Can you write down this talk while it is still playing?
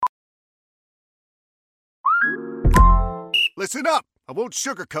Listen up. I won't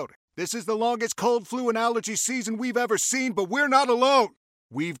sugarcoat it. This is the longest cold, flu, and allergy season we've ever seen, but we're not alone.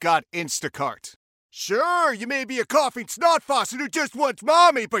 We've got Instacart. Sure, you may be a coughing snot faucet who just wants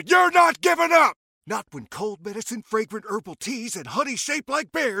mommy, but you're not giving up. Not when cold medicine, fragrant herbal teas, and honey shaped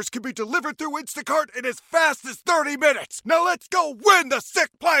like bears can be delivered through Instacart in as fast as 30 minutes. Now let's go win the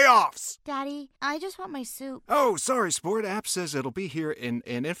sick playoffs. Daddy, I just want my soup. Oh, sorry, Sport. App says it'll be here in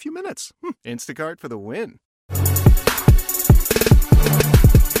a few minutes. Instacart for the win.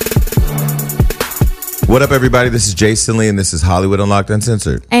 What up, everybody? This is Jason Lee, and this is Hollywood Unlocked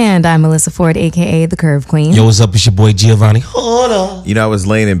Uncensored. And I'm Melissa Ford, a.k.a. the Curve Queen. Yo, what's up? It's your boy Giovanni. Hold on. You know, I was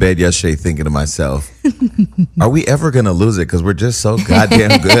laying in bed yesterday thinking to myself, are we ever going to lose it? Because we're just so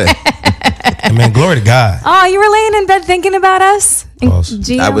goddamn good. Hey, man, glory to God. Oh, you were laying in bed thinking about us?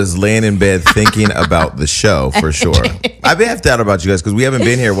 I was laying in bed thinking about the show, for sure. I've been thought about you guys because we haven't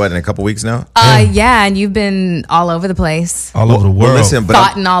been here, in a couple weeks now? Yeah, and you've been all over the place. All over the world. Listen,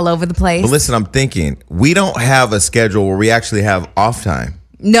 Thoughting all over the place. But listen, I'm thinking, we don't have a schedule where we actually have off time.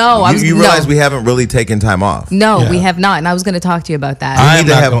 No, you realize we haven't really taken time off. No, we have not, and I was going to talk to you about that.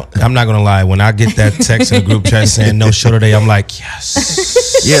 I'm not going to lie. When I get that text in the group chat saying no show today, I'm like,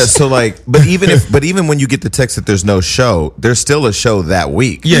 yes. Yeah, so but even when you get the text that there's no show, there's still a show that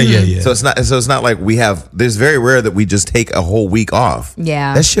week. Yeah. So it's not like we have. There's very rare that we just take a whole week off.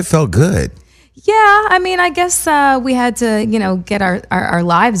 Yeah, that shit felt good. Yeah, I mean, I guess we had to, get our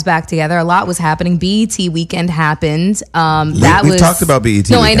lives back together. A lot was happening. BET weekend happened. We talked about BET.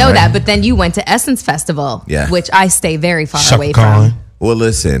 No, weekend, I know right? that, but then you went to Essence Festival, which I stay very far away from. Well,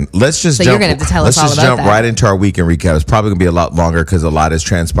 listen, let's just so jump. You're gonna have to tell us all about jump that. right into our weekend recap. It's probably gonna be a lot longer because a lot has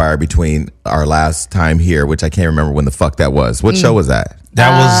transpired between our last time here, which I can't remember when the fuck that was. What show was that?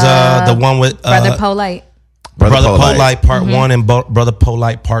 That was the one with Brother Polite. Brother Polite Part 1 and Brother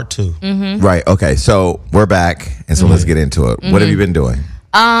Polite Part 2. Mm-hmm. Right. Okay. So we're back, and so let's get into it. What have you been doing?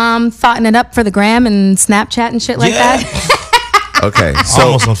 Thoughting it up for the gram and Snapchat and shit like that. Okay, so I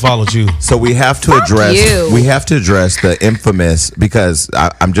almost unfollowed you. So we have to address the infamous, because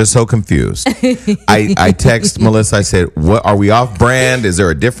I'm just so confused. I text Melissa. I said, "What are we off brand? Is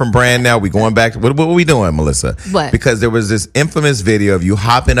there a different brand now? We going back? What are we doing, Melissa?" What? Because there was this infamous video of you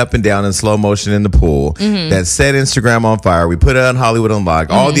hopping up and down in slow motion in the pool that set Instagram on fire. We put it on Hollywood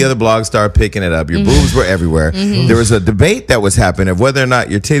Unlocked. All the other blogs started picking it up. Your boobs were everywhere. There was a debate that was happening of whether or not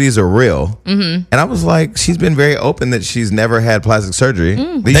your titties are real. And I was like, she's been very open that she's never had plastic surgery.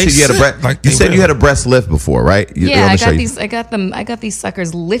 You said you had a breast lift before, right? I got these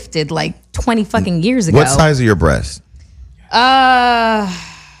suckers lifted like 20 fucking years ago. What size are your breasts?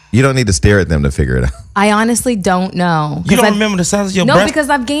 You don't need to stare at them to figure it out. I honestly don't know. You don't remember the size of your breast? No, because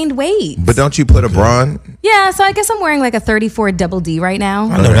I've gained weight. But don't you put a bra on? Yeah, so I guess I'm wearing like a 34 double D right now.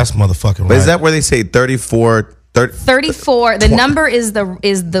 I know that's motherfucking right. But is that where they say 34? 34. The number is the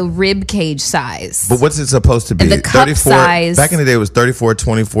rib cage size. But what's it supposed to be? And the cup 34 size. Back in the day, it was 34,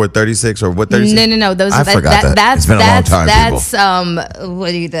 24, 36, or what? 36? No. Those I forgot that. It's been a long time. That's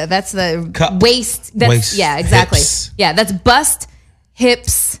the cup, waist. Waist. Yeah, exactly. Hips. Yeah, that's bust,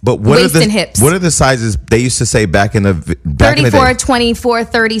 hips, waist, and hips. What are the sizes they used to say back in the 34, 24,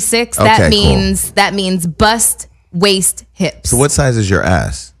 36. Okay, that means bust, waist, hips. So what size is your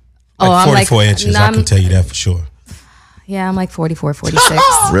ass? Like 44 inches, I can tell you that for sure. Yeah, I'm like 44, 46.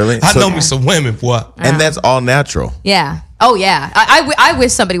 Really? I know me some women, boy. And that's all natural. Yeah. Oh, yeah. I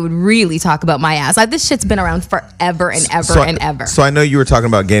wish somebody would really talk about my ass. This shit's been around forever and ever. So I know you were talking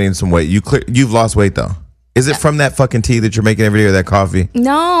about gaining some weight. You've lost weight, though. Is it from that fucking tea that you're making every day, or that coffee?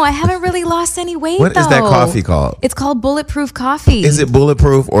 No, I haven't really lost any weight, What is that coffee called? It's called Bulletproof Coffee. Is it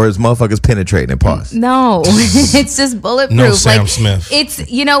bulletproof, or is motherfuckers penetrating and pause? No, it's just bulletproof. No Sam Smith. It's,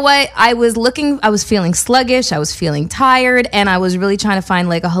 you know what? I was feeling sluggish. I was feeling tired, and I was really trying to find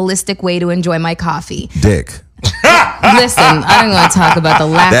like a holistic way to enjoy my coffee. Dick. Listen, I don't want to talk about the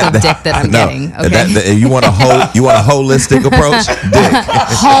lack of dick that I'm getting. Okay, you want a holistic approach? Dick.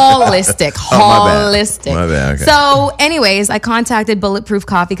 Holistic. My bad. Okay. So, anyways, I contacted Bulletproof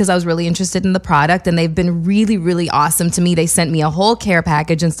Coffee because I was really interested in the product, and they've been really, really awesome to me. They sent me a whole care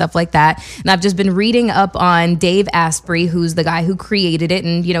package and stuff like that, and I've just been reading up on Dave Asprey, who's the guy who created it.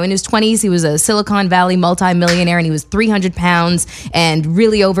 And in his 20s, he was a Silicon Valley multimillionaire, and he was 300 pounds and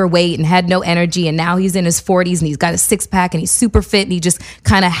really overweight and had no energy. And now he's in his 40s. And he's got a six-pack and he's super fit, and he just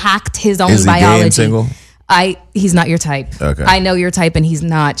kind of hacked his own biology. Gay and single? He's not your type. Okay. I know your type, and he's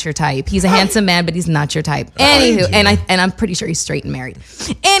not your type. He's a handsome man, but he's not your type. Anywho, and I'm pretty sure he's straight and married.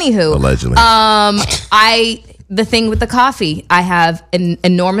 Anywho, allegedly. The thing with the coffee, I have an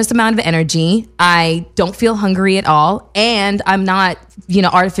enormous amount of energy. I don't feel hungry at all, and I'm not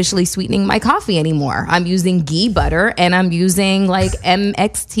artificially sweetening my coffee anymore. I'm using ghee butter and I'm using like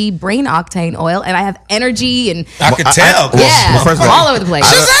MXT brain octane oil, and I have energy and I could tell. First of all over the place.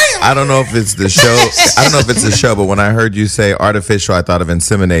 I don't know if it's the show. But when I heard you say artificial, I thought of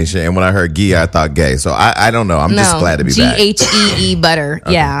insemination, and when I heard ghee, I thought gay. So I don't know. I'm just glad to be back. GHEE butter.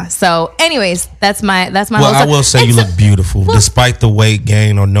 Okay. Yeah. So, anyways, that's my. Well, I will say you look beautiful, despite the weight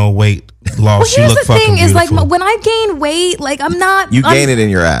gain or no weight loss. Well, you look fucking beautiful. Is like when I gain weight, like I'm not. You gain it in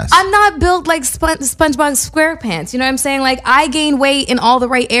your ass. I'm not built like SpongeBob SquarePants. You know what I'm saying? Like I gain weight in all the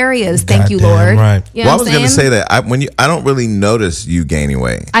right areas. Thank you, Lord. Right. You know I was going to say that I don't really notice you gaining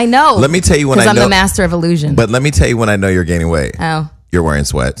weight. I know. Let me tell you when I know. Because I'm the master of illusion. But let me tell you when I know you're gaining weight. Oh. You're wearing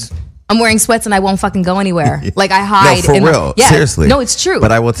sweats. I'm wearing sweats and I won't fucking go anywhere. Like I hide. No, for real. Seriously. No, it's true.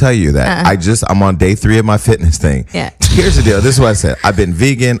 But I will tell you that I'm on day 3 of my fitness thing. Yeah. Here's the deal. This is what I said. I've been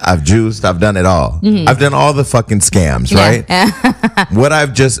vegan. I've juiced. I've done it all. Mm-hmm. I've done all the fucking scams, right? Yeah. What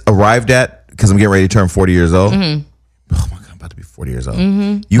I've just arrived at, because I'm getting ready to turn 40 years old. Mm-hmm. Oh my God, I'm about to be 40 years old.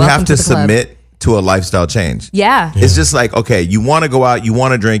 Mm-hmm. You have to submit to a lifestyle change. Yeah. It's just like, okay, you want to go out, you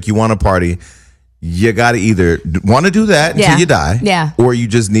want to drink, you want to party. You got to either want to do that until you die, or you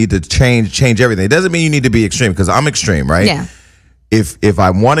just need to change everything. It doesn't mean you need to be extreme, because I'm extreme, right? Yeah. If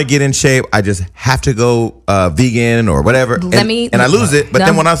I want to get in shape, I just have to go vegan or whatever, and I lose it. But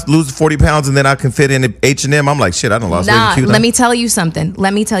then when I lose 40 pounds and then I can fit in H&M, I'm like, shit, I done lost weight. Let me tell you something.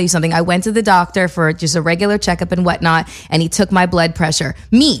 I went to the doctor for just a regular checkup and whatnot, and he took my blood pressure.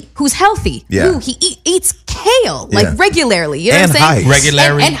 Me, who's healthy, he eats kale like regularly. You know what I'm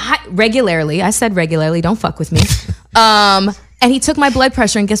saying? Regularly. I said regularly. Don't fuck with me. And he took my blood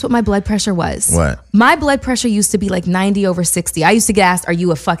pressure, and guess what my blood pressure was? What? My blood pressure used to be like 90/60. I used to get asked, "Are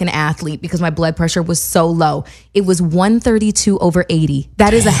you a fucking athlete?" Because my blood pressure was so low. It was 132/80.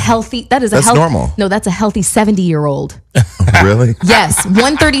 That is a healthy. That's normal. No, that's a healthy 70-year-old. Really? Yes,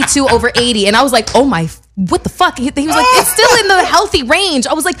 132/80, and I was like, "Oh my." What the fuck? He was like, it's still in the healthy range.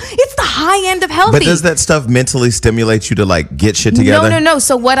 I was like, it's the high end of healthy. But does that stuff mentally stimulate you to like get shit together? No.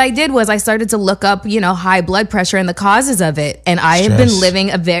 So what I did was I started to look up, high blood pressure and the causes of it. And I have been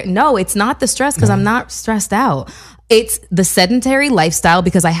living no, it's not the stress, because I'm not stressed out. It's the sedentary lifestyle,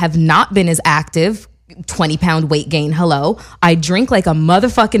 because I have not been as active. 20-pound weight gain. Hello. I drink like a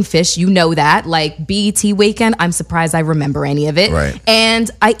motherfucking fish. You know that. Like BET weekend. I'm surprised I remember any of it. Right. And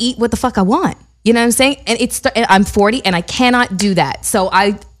I eat what the fuck I want. You know what I'm saying? And I'm 40 and I cannot do that. So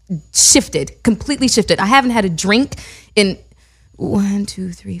I completely shifted. I haven't had a drink in 1,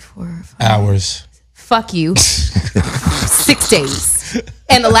 2, 3, 4, 5 hours. Fuck you. 6 days.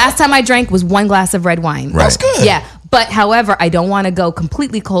 And the last time I drank was 1 glass of red wine. Right. That's good. Yeah. But however, I don't want to go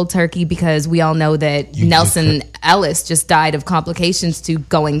completely cold turkey, because we all know that Nelson Ellis just died of complications to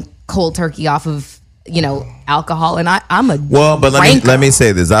going cold turkey off of alcohol, and I'm a but let me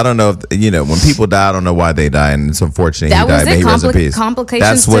say this. I don't know if when people die, I don't know why they die, and it's unfortunate he died. May he rest in peace.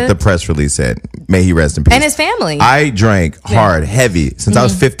 That's what the press release said. May he rest in peace. And his family. I drank hard, heavy since I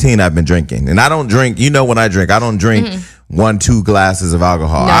was 15. I've been drinking, and I don't drink. When I drink, I don't drink 1-2 glasses of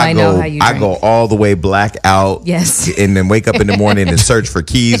alcohol. No, I know how you drink. I go all the way black out. Yes. And then wake up in the morning and search for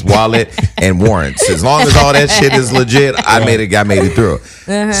keys, wallet, and warrants. As long as all that shit is legit, I made it through.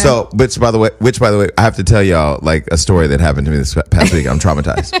 Uh-huh. So, which by the way, I have to tell y'all like a story that happened to me this past week. I'm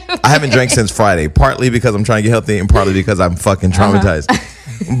traumatized. I haven't drank since Friday, partly because I'm trying to get healthy, and partly because I'm fucking traumatized.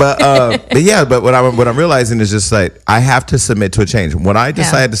 But what I'm realizing is just like I have to submit to a change. When I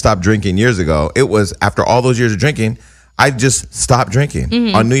decided to stop drinking years ago, it was after all those years of drinking. I just stopped drinking.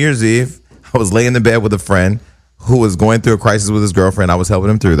 Mm-hmm. On New Year's Eve, I was laying in bed with a friend who was going through a crisis with his girlfriend. I was helping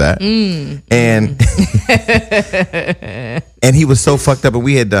him through that. And he was so fucked up. And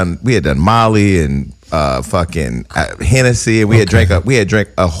we had done Molly and fucking Hennessy, and we had drank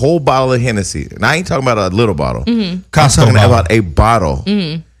a whole bottle of Hennessy. And I ain't talking about a little bottle. Mm-hmm. I'm talking about a bottle.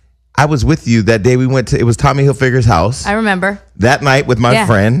 Mm-hmm. I was with you that day. It was Tommy Hilfiger's house. I remember. That night with my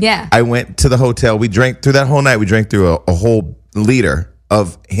friend. Yeah. I went to the hotel. We drank through that whole night. We drank through a whole liter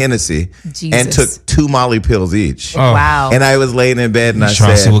of Hennessy. Jesus. And took 2 Molly pills each. Oh. Wow. And I was laying in bed and I trying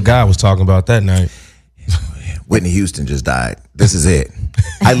said, to see what God was talking about that night. Whitney Houston just died. This is it.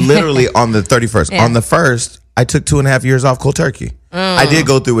 I literally on the 31st. Yeah. On the 1st, I took 2.5 years off cold turkey. I did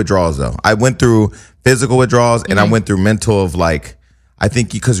go through withdrawals though. I went through physical withdrawals and I went through mental of like, I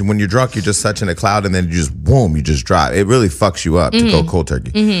think because when you're drunk, you're just such in a cloud, and then you just boom, you just drop. It really fucks you up to go cold turkey.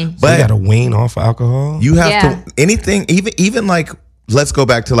 Mm-hmm. But so you got to wean off alcohol. You have to anything, even like let's go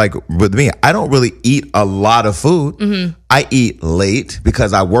back to like with me. I don't really eat a lot of food. I eat late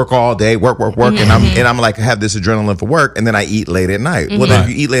because I work all day, work, and I'm like have this adrenaline for work, and then I eat late at night. Well, then if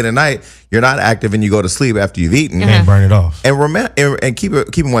you eat late at night, you're not active, and you go to sleep after you've eaten. And burn it off. And remember, and keep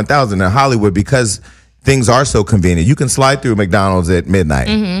it 1,000 in Hollywood because things are so convenient. You can slide through McDonald's at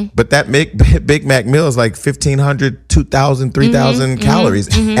midnight, but that Big Mac meal is like 1,500, 2,000, 3,000 calories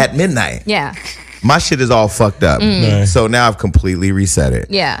at midnight. Yeah. My shit is all fucked up. So now I've completely reset it.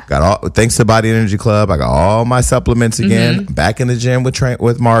 Yeah. Got all thanks to Body Energy Club. I got all my supplements again. Back in the gym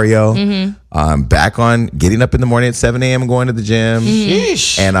with Mario. Back on getting up in the morning at 7 a.m. and going to the gym.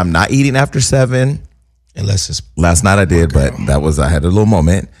 And I'm not eating after 7. Unless it's last night I did, but I had a little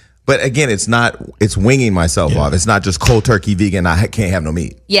moment. But again, it's winging myself off. It's not just cold turkey vegan. I can't have no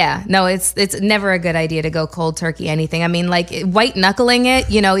meat. Yeah, no, it's never a good idea to go cold turkey anything. I mean, like white knuckling it,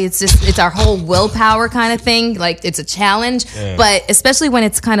 it's our whole willpower kind of thing. Like it's a challenge, but especially when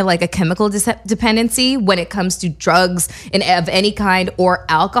it's kind of like a chemical dependency when it comes to drugs of any kind or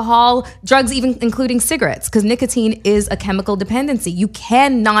alcohol, drugs even including cigarettes, because nicotine is a chemical dependency. You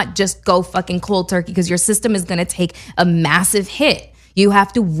cannot just go fucking cold turkey because your system is going to take a massive hit. You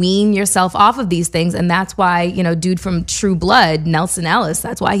have to wean yourself off of these things. And that's why, dude from True Blood, Nelson Ellis,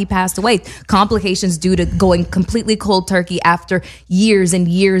 that's why he passed away. Complications due to going completely cold turkey after years and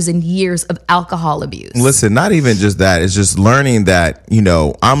years and years of alcohol abuse. Listen, not even just that. It's just learning that,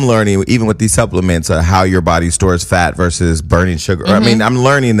 I'm learning, even with these supplements, how your body stores fat versus burning sugar. I mean, I'm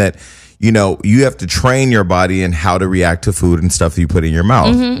learning that, you have to train your body in how to react to food and stuff you put in your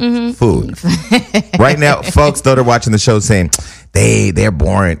mouth. Food. Right now, folks, though, they're watching the show saying, they're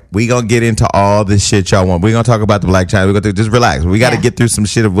boring. We gonna get into all this shit y'all want. We gonna talk about the Blac Chyna. We gonna just relax. We got to get through some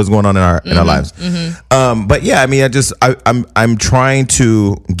shit of what's going on in our lives. But yeah, I mean, I'm trying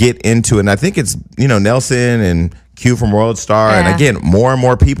to get into it. And I think it's Nelson and Q from World Star, and again, more and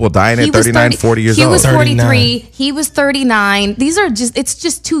more people dying at 39, 40 years old. He was 43. He was 39. It's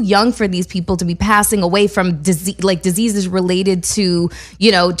just too young for these people to be passing away from diseases related to,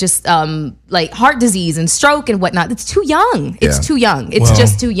 like heart disease and stroke and whatnot. It's too young. It's too young. It's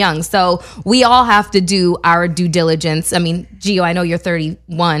just too young. So we all have to do our due diligence. I mean, Gio, I know you're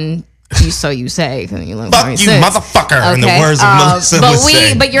 31. So you say. Fuck you, motherfucker. Okay. In the words of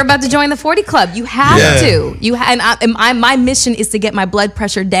Melissa but you're about to join the 40 Club. You have to. My mission is to get my blood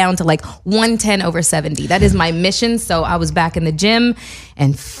pressure down to like 110/70. That is my mission. So I was back in the gym,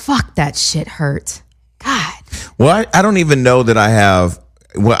 and fuck, that shit hurt. God. Well, I don't even know that I have.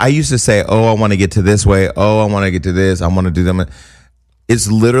 Well, I used to say, oh, I want to get to this way. Oh, I want to get to this. I want to do them. It's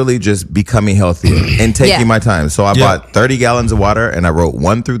literally just becoming healthier and taking my time. So I bought 30 gallons of water and I wrote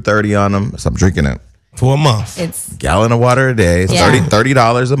 1 through 30 on them. So I'm drinking it for a month. It's gallon of water a day. It's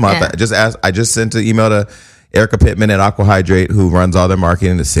 $30 a month. I just sent an email to Erica Pittman at Aqua Hydrate, who runs all their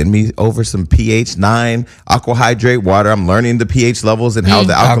marketing, to send me over some pH 9 Aqua Hydrate water. I'm learning the pH levels and how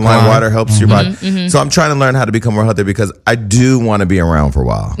the alkaline water helps your body. So I'm trying to learn how to become more healthy because I do want to be around for a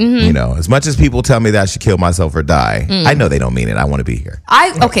while. As much as people tell me that I should kill myself or die, I know they don't mean it. I want to be here.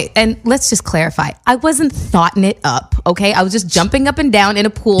 Okay, and let's just clarify. I wasn't thoughting it up, okay? I was just jumping up and down in a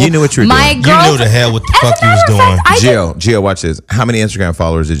pool. You knew what you were doing. You knew the hell what the fuck you was doing. Gio, watch this. How many Instagram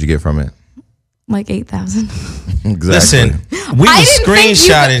followers did you get from it? Like 8,000. Exactly. Listen, we were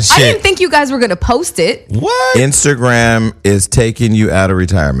screenshotting shit. I didn't think you guys were going to post it. What? Instagram is taking you out of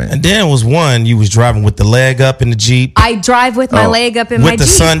retirement. And then was one, you was driving with the leg up in the Jeep. I drive with my leg up in my Jeep. With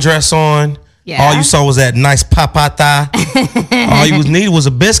the sundress on. Yeah. All you saw was that nice papata. All you needed was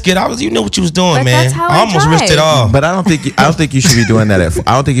a biscuit. You knew what you was doing, but man. That's how I almost risked it all. But I don't think you should be doing that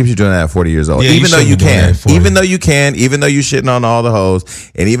I don't think you should be doing that at 40 years old. Yeah, even though you can. Even though you shitting on all the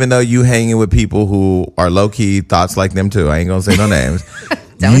hoes, and even though you hanging with people who are low key thoughts like them too. I ain't gonna say no names.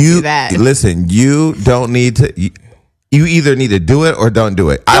 Don't do that. Listen, you don't need to. You either need to do it or don't do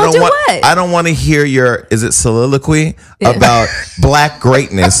it. I don't want to hear your soliloquy about black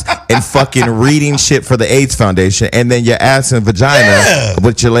greatness and fucking reading shit for the AIDS Foundation, and then your ass and vagina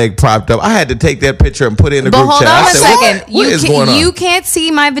with your leg propped up. I had to take that picture and put it in the group chat. Hold on a second. What is going on? You can't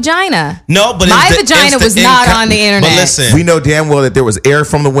see my vagina. No, but my vagina was not on the internet. But listen, we know damn well that there was air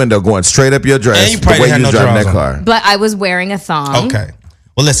from the window going straight up your dress. And you probably the way you was driving that car. But I was wearing a thong. Okay.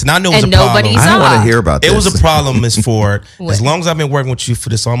 Well, listen, I know it was a problem. I don't want to hear about this. It was a problem, Miss Ford. As long as I've been working with you for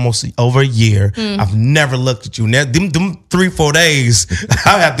this almost over a year, I've never looked at you. Now, them 3-4 days,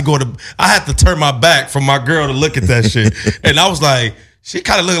 I had to turn my back from my girl to look at that shit. And I was like, she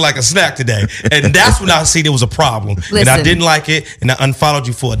kind of looked like a snack today. And that's when I seen it was a problem. And I didn't like it, and I unfollowed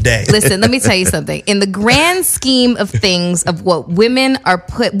you for a day. Listen, let me tell you something. In the grand scheme of things of what women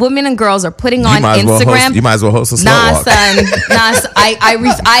and girls are putting on Instagram, you might as well host a slow walk. Son.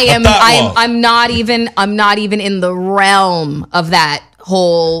 I'm not even in the realm of that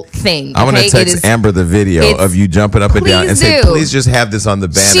whole thing. Okay? I'm gonna text Amber the video of you jumping up and down and say, please just have this on the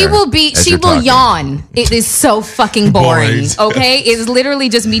banner. She will yawn. It is so fucking boring. Okay, it's literally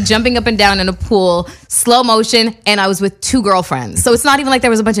just me jumping up and down in a pool, slow motion, and I was with 2 girlfriends. So it's not even like there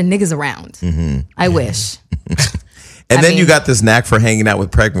was a bunch of niggas around. Mm-hmm. I wish. And then you got this knack for hanging out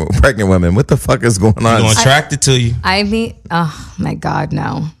with pregnant women. What the fuck is going on? You're attracted to you. I mean, oh my God,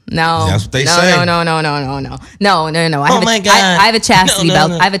 no. That's what they say. No. My God. I have a chastity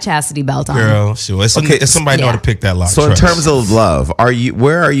belt. I have a chastity belt on. Girl, sure. It's somebody know how to pick that lock. So in terms of love,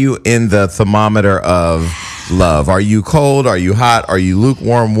 where are you in the thermometer of love? Are you cold? Are you hot? Are you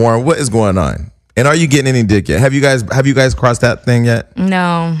lukewarm, warm? What is going on? And are you getting any dick yet? Have you guys crossed that thing yet?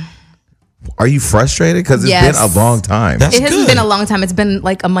 No. Are you frustrated? Because it's been a long time. It hasn't been a long time. It's been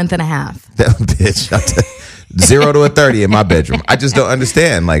like a month and a half. That bitch. 0 to 30 in my bedroom. I just don't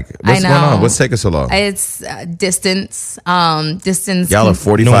understand. Like, what's going on? What's taking so long? It's distance. Distance. Y'all are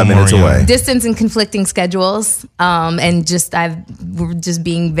 45 minutes away. Distance and conflicting schedules. And we're just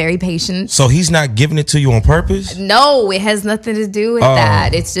being very patient. So he's not giving it to you on purpose? No, it has nothing to do with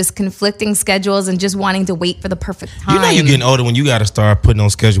that. It's just conflicting schedules and just wanting to wait for the perfect time. You know you're getting older when you got to start putting on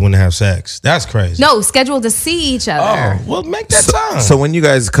schedule when to have sex. That's crazy. No, schedule to see each other. Oh, well, make that time. So when you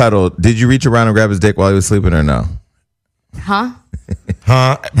guys cuddled, did you reach around and grab his dick while he was sleeping or no? Huh?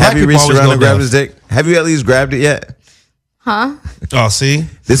 Have you reached around and grabbed his dick? Have you at least grabbed it yet? Huh? Oh, see?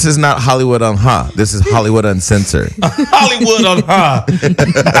 This is not Hollywood on This is Hollywood Uncensored. Hollywood on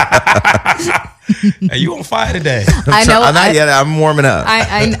Hey, you on fire today? I know. Not yet. I'm warming up.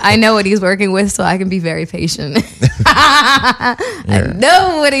 I know what he's working with, so I can be very patient. I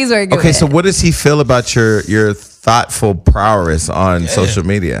know what he's working with. Okay, so what does he feel about your thoughtful prowess on social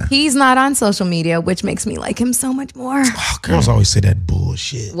media? He's not on social media, which makes me like him so much more. Oh, girls always say that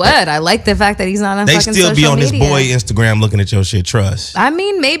bullshit. What? I like the fact that he's not on fucking social media. They still be on this boy Instagram looking at your shit, trust. I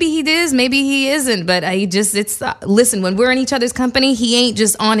mean, maybe he is, maybe he isn't, but listen, when we're in each other's company, he ain't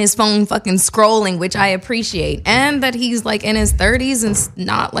just on his phone fucking scrolling, which I appreciate. And that he's like in his 30s and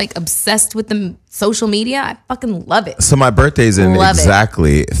not like obsessed with the social media. I fucking love it. So my birthday's in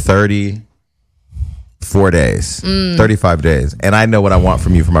exactly 34 days, 35 days. And I know what I want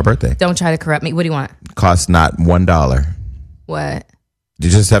from you for my birthday. Don't try to corrupt me. What do you want? Costs not $1. What? You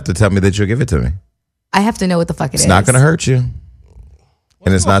just have to tell me that you'll give it to me. I have to know what the fuck it is. It's not going to hurt you.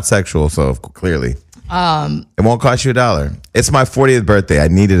 And it's not sexual, so clearly. It won't cost you $1. It's my 40th birthday. I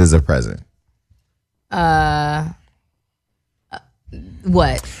need it as a present.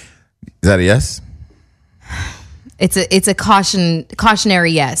 What? Is that a yes? It's a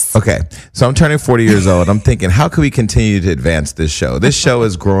cautionary yes. Okay. So I'm turning 40 years old. I'm thinking, how can we continue to advance this show? This show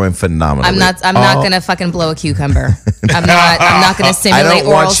is growing phenomenally. I'm not gonna fucking blow a cucumber. I'm not gonna simulate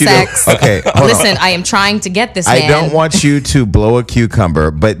oral sex. Okay. Listen, I am trying to get this man. I don't want you to blow a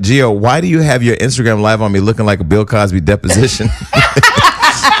cucumber, but Gio, why do you have your Instagram live on me looking like a Bill Cosby deposition?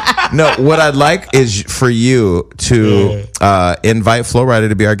 No, what I'd like is for you to invite Flo Rida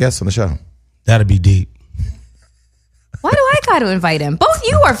to be our guest on the show. That'd be deep. Why do I got to invite him? Both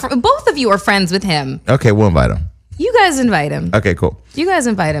of you are friends with him. Okay, we'll invite him. You guys invite him. Okay, cool. You guys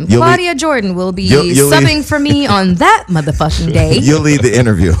invite him. Claudia Jordan will be subbing for me on that motherfucking day. You'll lead the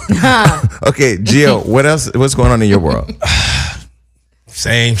interview. Okay, Gio, what else? What's going on in your world?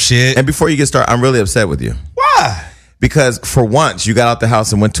 Same shit. And before you get started, I'm really upset with you. Why? Because for once, you got out the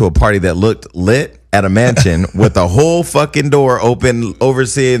house and went to a party that looked lit at a mansion with the whole fucking door open,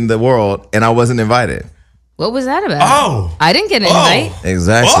 overseeing the world, and I wasn't invited. What was that about? Oh. I didn't get an invite.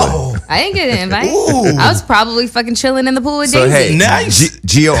 Exactly. Oh. I didn't get an invite. Ooh. I was probably fucking chilling in the pool with So Daisy. hey, nice.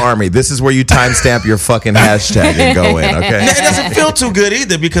 Geo Army, this is where you timestamp your fucking hashtag and go in, okay? It doesn't feel too good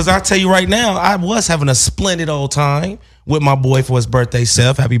either, because I'll tell you right now, I was having a splendid old time with my boy for his birthday,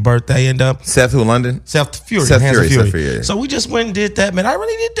 Seth. Happy birthday. And Seth who, London? Seth Fury. Seth Fury. Yeah. So we just went and did that, man. I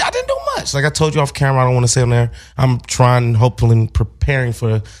didn't do much. Like I told you off camera, I don't want to say on there. I'm trying, hopefully preparing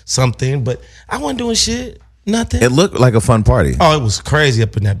for something, but I wasn't doing shit. Nothing. It looked like a fun party. Oh, it was crazy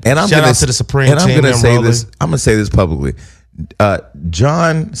up in that. And Shout out to the Supreme team. I'm gonna say this publicly.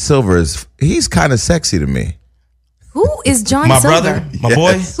 John Silver's, he's kind of sexy to me. Who is John my Silver? brother, my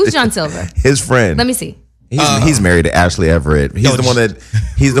boy. Who's John Silver? His friend. Let me see. He's married to Ashley Everett. He's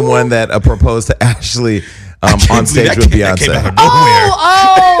the one that proposed to Ashley on stage with Beyonce.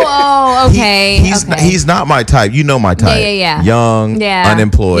 Okay. He's not my type. You know my type. Yeah. Young,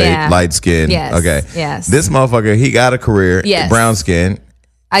 unemployed, light skin. Yes. Okay. Yes. This motherfucker, he got a career. Yes. Brown skin.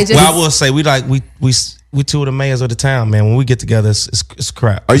 I will say we two of the mayors of the town, man. When we get together, it's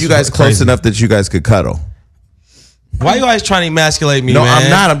crap. Are you guys close enough that you guys could cuddle? Why you always trying to emasculate me, no, man? I'm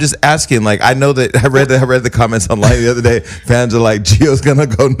not. I'm just asking. Like, I know that I read the comments online the other day. Fans are like, Gio's gonna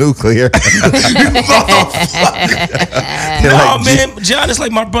go nuclear. Man, John is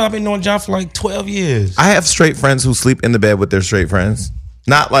like my brother. I've been knowing John for like 12 years. I have straight friends who sleep in the bed with their straight friends.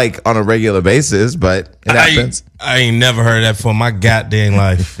 Not like on a regular basis, but it happens. I ain't never heard that for my goddamn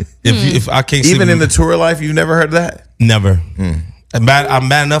life. If I can't sleep even in the tour life, you've never heard that? Never. I'm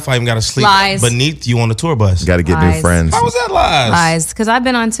bad enough. I even got to sleep beneath you on the tour bus. Got to get new friends. How was that lies? Lies, because I've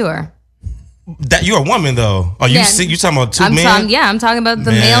been on tour. That you're a woman though. Are you you talking about two men? I'm talking about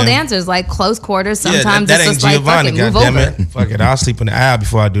the male dancers, like close quarters. Sometimes that it's ain't just Giovanni. like, God damn it, fuck it. I'll sleep in the aisle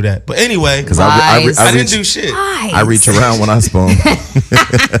before I do that. But anyway, because I didn't do shit. Lies. I reach around when I spoon.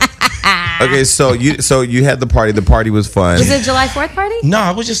 Okay, so you had the party. The party was fun. Was it a July 4th party?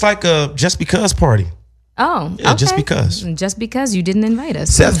 No, it was just like a just because party. Oh, yeah, okay. Just because you didn't invite us.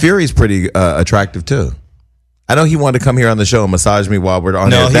 Seth Fury's pretty attractive too. I know he wanted to come here on the show and massage me while we're on.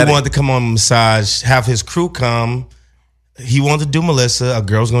 No, he wanted to come on massage, have his crew come. He wanted to do Melissa. A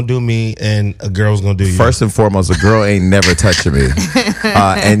girl's gonna do me, and a girl's gonna do you. First and foremost, a girl ain't never touching me.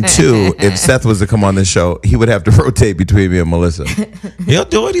 And two, if Seth was to come on this show, he would have to rotate between me and Melissa. He'll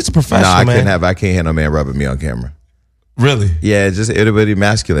do it. He's a professional. No, man. I can't have no man rubbing me on camera. Really? Yeah, it would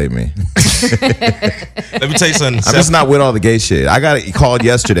emasculate me. Let me tell you something. I'm just not with all the gay shit. I got called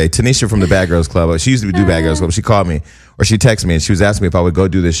yesterday. Tanisha from the Bad Girls Club. She used to do Bad Girls Club. She called me, or she texted me, and she was asking me if I would go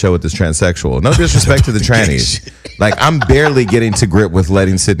do this show with this transsexual. No disrespect to the trannies. Like, I'm barely getting to grip with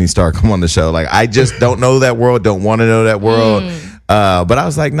letting Sydney Starr come on the show. Like, I just don't know that world. Don't want to know that world. But I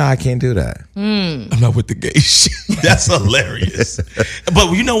was like, nah, I can't do that. I'm not with the gay shit. That's hilarious.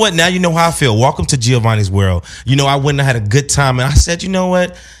 But you know what? Now you know how I feel. Welcome to Giovanni's world. You know, I wouldn't have had a good time. And I said, you know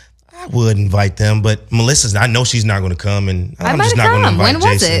what? I would invite them. But Melissa's, I know she's not going to come. And I'm just not going to invite Jason.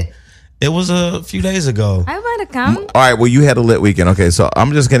 When was it? It was a few days ago. I might have come. All right, well, you had a lit weekend. Okay, so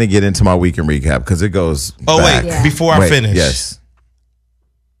I'm just going to get into my weekend recap because it goes back. Wait, before I finish. Yes.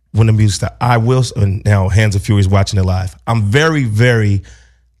 When the music stopped, I will, and now Hands of Fury is watching it live. I'm very, very,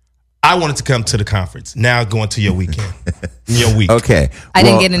 I wanted to come to the conference. Now going to your weekend, your week. Okay. I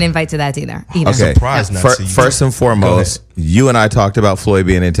didn't get an invite to that either. Okay. Surprised not to. First and foremost, you and I talked about Floyd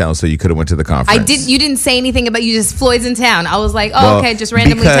being in town, so you could have went to the conference. You didn't say anything about you. Just Floyd's in town. I was like, okay, just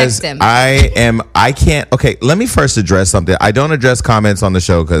randomly text him. I can't. Okay, let me first address something. I don't address comments on the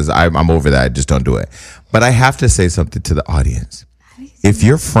show because I'm over that. I just don't do it. But I have to say something to the audience. If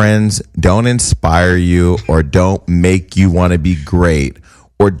your friends don't inspire you or don't make you want to be great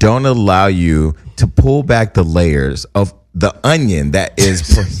or don't allow you to pull back the layers of the onion that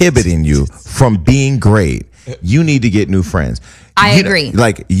is prohibiting you from being great, you need to get new friends. I agree.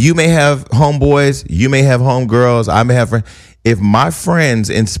 Like, you may have homeboys, you may have homegirls, I may have friends. If my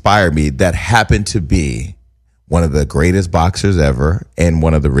friends inspire me that happen to be one of the greatest boxers ever and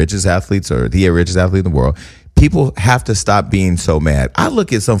one of the richest athletes or the richest athlete in the world, people have to stop being so mad. I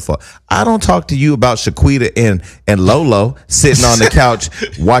look at some I don't talk to you about Shaquita and Lolo sitting on the couch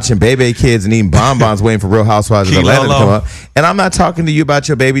watching Bebe Kids and eating bonbons waiting for Real Housewives of Atlanta to come up. And I'm not talking to you about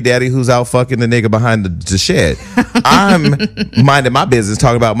your baby daddy who's out fucking the nigga behind the shed. I'm minding my business,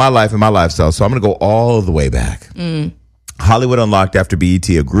 talking about my life and my lifestyle. So I'm going to go all the way back. Hollywood Unlocked after BET,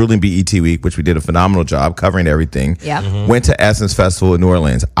 a grueling BET week, which we did a phenomenal job covering everything. Yeah. Went to Essence Festival in New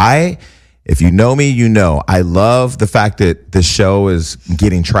Orleans. If you know me, you know I love the fact that the show is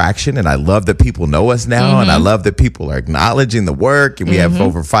getting traction, and I love that people know us now, and I love that people are acknowledging the work, and we have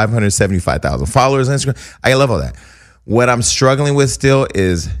over 575,000 followers on Instagram. I love all that. What I'm struggling with still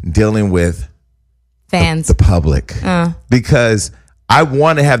is dealing with fans, the public, because I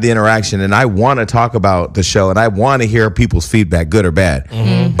want to have the interaction, and I want to talk about the show, and I want to hear people's feedback, good or bad.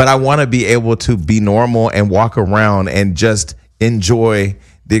 But I want to be able to be normal and walk around and just enjoy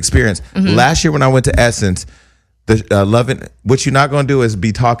the experience. Last year when I went to Essence, what you're not going to do is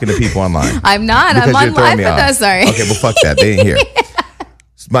be talking to people online. I'm not. I'm on live with us. Sorry. Okay, well, fuck that. They ain't here.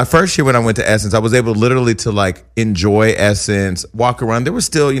 My first year when I went to Essence, I was able literally to like enjoy Essence, walk around. There was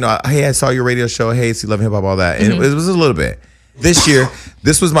still, hey, I saw your radio show. Hey, see Love and Hip Hop, all that. And it was a little bit. This year,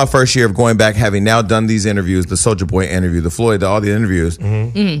 this was my first year of going back, having now done these interviews, the Soulja Boy interview, the Floyd, all the interviews,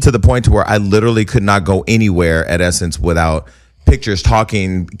 to the point to where I literally could not go anywhere at Essence without pictures,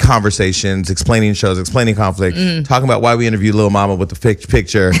 talking, conversations, explaining shows, explaining conflict, talking about why we interviewed Lil Mama with the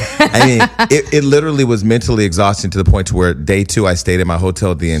picture. I mean, it literally was mentally exhausting to the point to where day 2 I stayed in my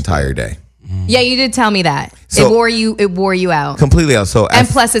hotel the entire day. Yeah, you did tell me that. So, it wore you out. Completely out. So and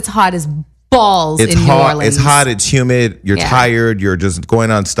plus it's hot as balls it's in hot, New Orleans. It's hot, it's humid, you're tired, you're just going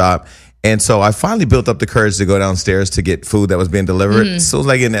nonstop. And so I finally built up the courage to go downstairs to get food that was being delivered. As soon as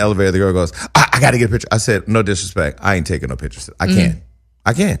I get in the elevator, the girl goes, I got to get a picture. I said, no disrespect. I ain't taking no pictures. I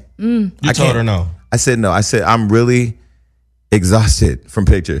can't. You told her no. I said, no. I said, I'm really exhausted from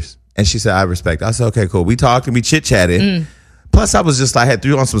pictures. And she said, I respect. I said, okay, cool. We talked and we chit-chatted. Plus, I had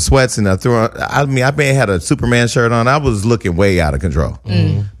threw on some sweats and I may have had a Superman shirt on. I was looking way out of control.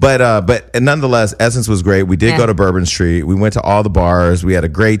 But nonetheless, Essence was great. We did go to Bourbon Street. We went to all the bars. We had a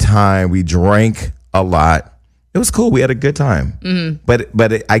great time. We drank a lot. It was cool. We had a good time.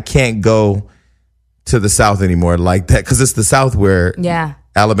 But I can't go to the South anymore like that because it's the South where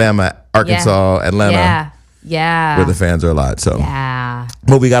Alabama, Arkansas, Atlanta, where the fans are a lot. So.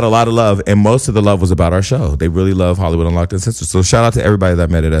 But we got a lot of love, and most of the love was about our show. They really love Hollywood Unlocked and Censored. So shout out to everybody that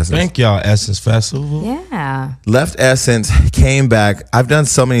met at Essence. Thank y'all, Essence Festival. Yeah. Left Essence, came back. I've done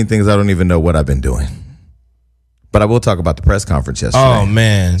so many things I don't even know what I've been doing. But I will talk about the press conference yesterday. Oh,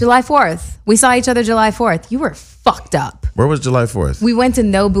 man. July 4th. We saw each other July 4th. You were fucked up. Where was July 4th? We went to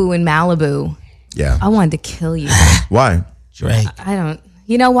Nobu in Malibu. Yeah. I wanted to kill you. Why? Drake. I don't.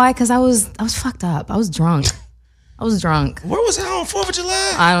 You know why? Because I was fucked up. I was drunk. Where was I on 4th of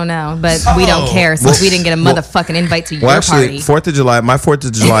July? I don't know, but we don't care since we didn't get a motherfucking invite to your party. 4th of July, my 4th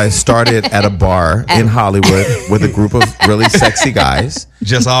of July started at a bar in Hollywood with a group of really sexy guys.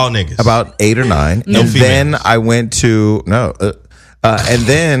 Just all niggas. About 8 or 9. No and females. then I went to, and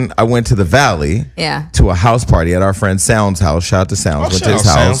then I went to the Valley to a house party at our friend Sound's house. Shout out to Sounds. Went to his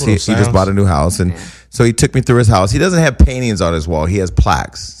house. He just bought a new house. And so he took me through his house. He doesn't have paintings on his wall. He has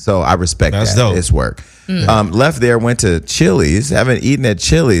plaques. So I respect that. Dope. It's work. Left there, went to Chili's. Haven't eaten at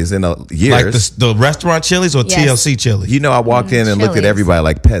Chili's in years. Like the restaurant Chili's or TLC Chili's? You know, I walked in and looked at everybody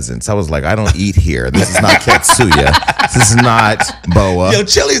like peasants. I was like, I don't eat here. This is not Katsuya. This is not Boa. Yo,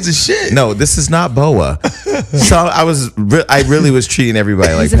 Chili's is shit. No, this is not Boa. So I really was treating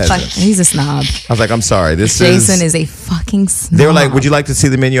everybody like peasants. He's a snob. I was like, I'm sorry. Jason is a fucking snob. They were like, would you like to see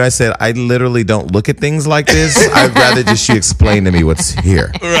the menu? I said, I literally don't look at things like this. I'd rather just you explain to me what's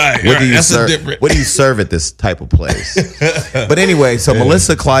here. Right. What do you That's serve? different. What do you serve at this type of place? But anyway, so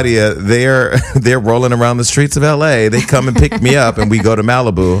Melissa, Claudia, they're rolling around the streets of LA. They come and pick me up, and we go to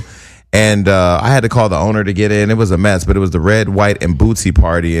Malibu. And I had to call the owner to get in. It was a mess, but it was the red, white, and Bootsy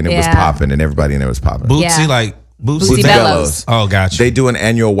party, and it was popping, and everybody in there was popping. Bootsy, like Bootsy Bellows. Oh, gotcha. They do an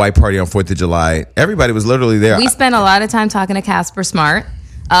annual white party on 4th of July. Everybody was literally there. We spent a lot of time talking to Casper Smart.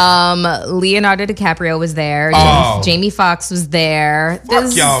 Leonardo DiCaprio was there. Jamie Foxx was there.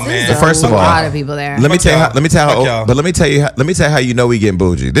 Fuck y'all, man. There's First of all, a lot of people there. Let me tell you how you know we getting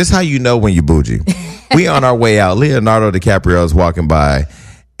bougie. This is how you know when you bougie. We on our way out. Leonardo DiCaprio is walking by,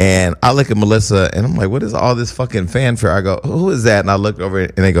 and I look at Melissa, and I'm like, "What is all this fucking fanfare?" I go, "Who is that?" And I look over,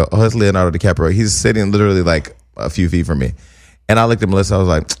 and they go, "Oh, it's Leonardo DiCaprio." He's sitting literally like a few feet from me. And I looked at Melissa. I was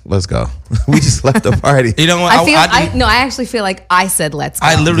like, "Let's go." We just left the party. You know what? I actually feel like I said let's go.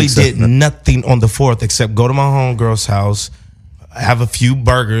 I literally did nothing on the 4th except go to my homegirl's house, have a few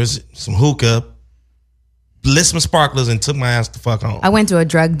burgers, some hookah, lit some sparklers, and took my ass the fuck home. I went to a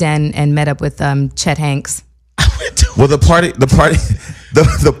drug den and met up with Chet Hanks. Well, the party.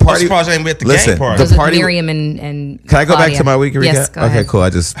 I'm surprised I ain't at the gang party. The party. Miriam and Can I go back to my weekly recap? Yes, go ahead. Okay, cool.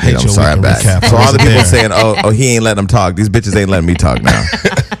 I'm your sorry, I'm weekly back. recap. So all the people There. saying, "Oh, he ain't letting them talk." These bitches ain't letting me talk now.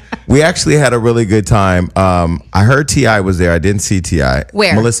 We actually had a really good time. I heard T.I. was there. I didn't see T.I.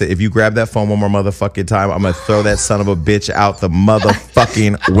 Where? Melissa, if you grab that phone one more motherfucking time, I'm going to throw that son of a bitch out the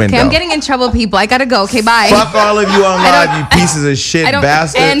motherfucking window. Okay, I'm getting in trouble, people. I gotta go. Okay, bye. Fuck all of you on live, you pieces of shit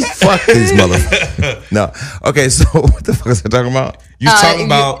bastards. Fuck these motherfuckers. No. Okay, so what the fuck was I talking about? You talking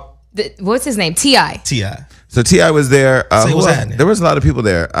about what's his name? T.I. T.I. So T.I. was there. what's happening? There was a lot of people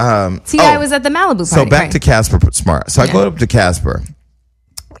there. T.I. was at the Malibu party. So back to Casper Smart. So I go up to Casper.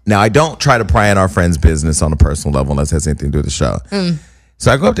 Now, I don't try to pry in our friend's business on a personal level unless it has anything to do with the show.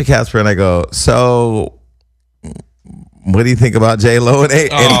 So I go up to Casper and I go, so what do you think about J-Lo and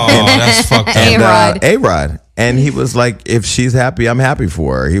that's fucked up. A-Rod? And he was like, if she's happy, I'm happy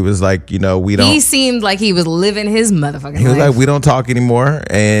for her. He was like, we don't. He seemed like he was living his motherfucking life. He was like, we don't talk anymore.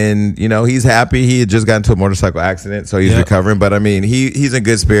 And, he's happy. He had just gotten into a motorcycle accident, so he's recovering. But, I mean, he's in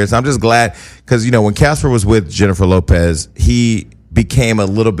good spirits. I'm just glad because, when Casper was with Jennifer Lopez, he became a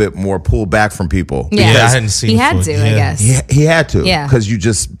little bit more pulled back from people. Yeah, I hadn't seen. He had to, I guess. He had to, Yeah.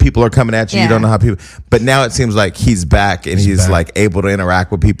 because people are coming at you. Yeah. You don't know how people. But now it seems like he's back and he's like able to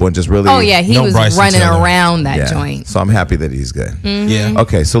interact with people and just really. Oh yeah, he No was Bryson running Tiller. around that Yeah. joint. So I'm happy that he's good. Yeah.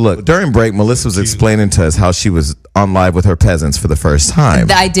 Okay, so look, during break, Melissa was explaining to us how she was on live with her peasants for the first time.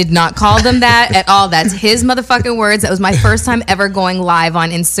 I did not call them that at all. That's his motherfucking words. That was my first time ever going live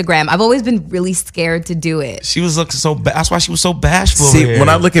on Instagram. I've always been really scared to do it. She was looking so bad. That's why she was so bashful. See, when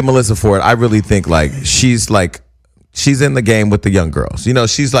I look at Melissa Ford, I really think she's in the game with the young girls. You know,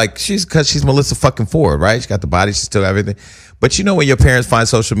 she's because she's Melissa fucking Ford, right? She got the body, she's still everything. But you know when your parents find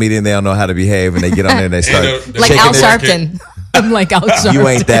social media and they don't know how to behave and they get on there and they start Like shaking Al it. Sharpton. I'm like Al Sharpton. You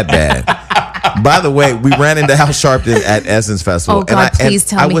ain't that bad. By the way, we ran into Al Sharpton at Essence Festival. Oh God, please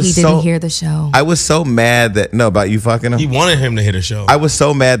tell me he didn't so, hear the show. I was so mad about you fucking him. he wanted him to hit a show. I was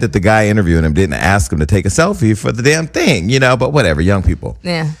so mad that the guy interviewing him didn't ask him to take a selfie for the damn thing, but whatever, young people.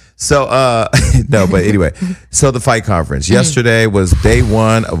 Yeah. So, no, but anyway, so the fight conference. Yesterday was day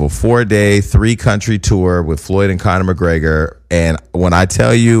one of a 4-day, 3-country tour with Floyd and Conor McGregor. And when I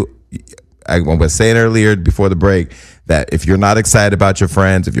tell you, I was saying earlier before the break that if you're not excited about your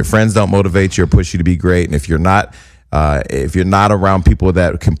friends, if your friends don't motivate you or push you to be great, and if you're not around people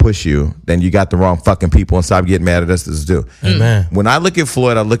that can push you, then you got the wrong fucking people, and stop getting mad at us. This is due. Amen. When I look at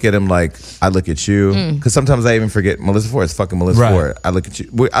Floyd, I look at him like I look at you, because sometimes I even forget Melissa Ford. It's fucking Melissa Ford. I look at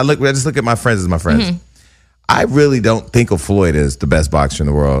you. I just look at my friends as my friends. I really don't think of Floyd as the best boxer in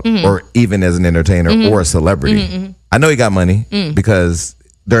the world, or even as an entertainer or a celebrity. I know he got money because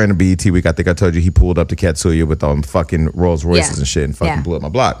during the BET week, I think I told you he pulled up to Katsuya with all them fucking Rolls Royces and shit and fucking blew up my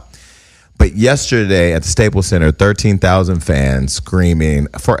block. But yesterday at the Staples Center, 13,000 fans screaming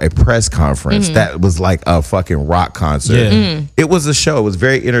for a press conference that was like a fucking rock concert. Yeah. It was a show. It was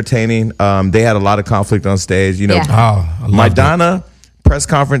very entertaining. They had a lot of conflict on stage. Madonna press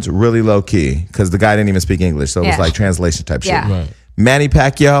conference really low key because the guy didn't even speak English, so it was like translation type shit. Right. Manny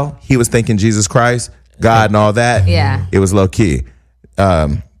Pacquiao, he was thinking Jesus Christ, God, and all that. Yeah, it was low key.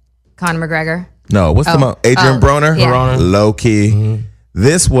 Conor McGregor. No, what's the Adrian Broner? Yeah. Low key.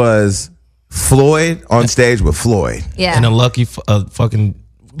 This was Floyd on stage with Floyd. Yeah. And a lucky fucking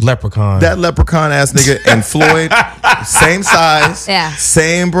leprechaun. That leprechaun ass nigga and Floyd, same size,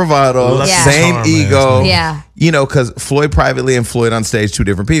 same bravado, same ego. Yeah. Because Floyd privately and Floyd on stage, two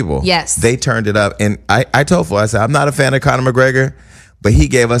different people. Yes. They turned it up. And I told Floyd, I said, I'm not a fan of Conor McGregor, but he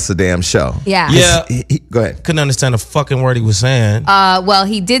gave us a damn show. Yeah. Yeah. Go ahead. Couldn't understand a fucking word he was saying. Well,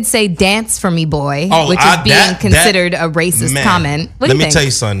 he did say "dance for me, boy," which is being considered a racist comment. Let me tell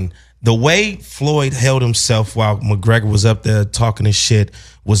you something. The way Floyd held himself while McGregor was up there talking his shit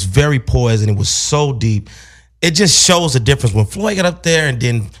was very poised, and it was so deep. It just shows the difference. When Floyd got up there and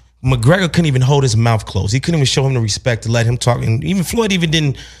then McGregor couldn't even hold his mouth closed. He couldn't even show him the respect to let him talk. And even Floyd even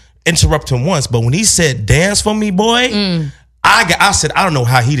didn't interrupt him once. But when he said, "Dance for me, boy," I said, I don't know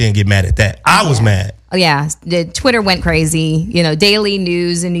how he didn't get mad at that. I was mad. Oh yeah, Twitter went crazy. Daily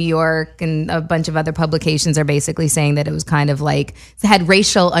News in New York and a bunch of other publications are basically saying that it was kind of like it had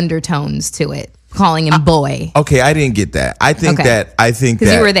racial undertones to it, calling him boy. Okay, I didn't get that. I think that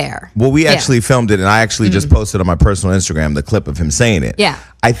because you were there. Well, we actually filmed it, and I actually just posted on my personal Instagram the clip of him saying it. Yeah.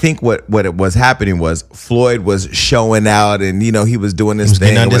 I think what it was happening was Floyd was showing out, and he was doing this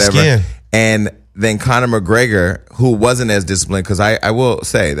thing or whatever, skin. and then Conor McGregor, who wasn't as disciplined, because I will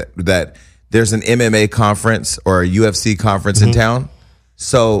say that there's an MMA conference or a UFC conference in town.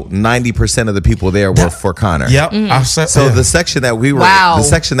 So 90% of the people there were for Conor. Yep. So the section that we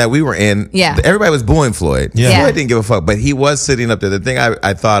were in, everybody was booing Floyd. Yeah. Floyd didn't give a fuck, but he was sitting up there. The thing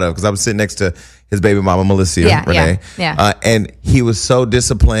I thought of, because I was sitting next to his baby mama Melissa Renee, and he was so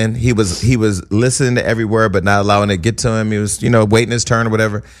disciplined. He was listening to every word, but not allowing it to get to him. He was waiting his turn or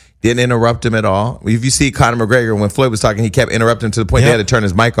whatever. Didn't interrupt him at all. If you see Conor McGregor, when Floyd was talking, he kept interrupting him to the point they had to turn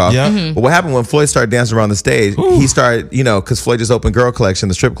his mic off. But what happened when Floyd started dancing around the stage, he started, because Floyd just opened Girl Collection,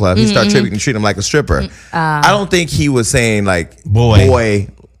 the strip club, he started treating him like a stripper. I don't think he was saying like, boy.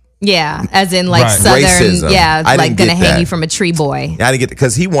 Yeah, as in like Southern, racism. like gonna hang you from a tree boy. I didn't get it,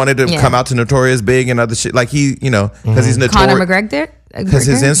 because he wanted to come out to Notorious Big and other shit. Like because he's notorious. Conor McGregor? Because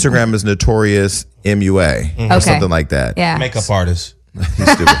his Instagram is Notorious MUA or something like that. Yeah. Makeup artist.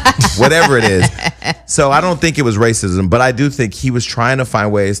 He's stupid. Whatever it is. So I don't think it was racism, but I do think he was trying to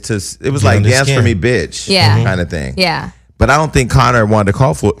find ways to. It was like dance for me, bitch, kind of thing. Yeah. But I don't think Conor wanted to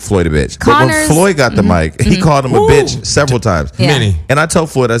call Floyd a bitch. But when Floyd got the mic, he called him a bitch several times. Many. And I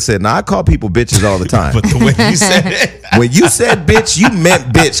told Floyd, I said, I call people bitches all the time. But the way he said it. When you said bitch, you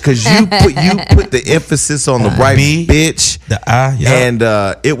meant bitch because you put the emphasis on the right bitch. The I, yeah. And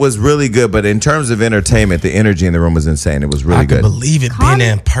it was really good. But in terms of entertainment, the energy in the room was insane. It was really good. I can believe it being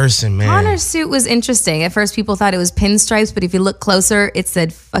there in person, man. Connor's suit was interesting. At first, people thought it was pinstripes, but if you look closer, it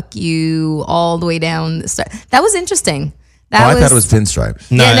said "fuck you" all the way down. That was interesting. I thought it was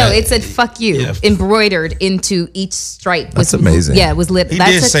pinstripes. No, it said "fuck you" embroidered into each stripe. That's amazing. Yeah, it was lit. He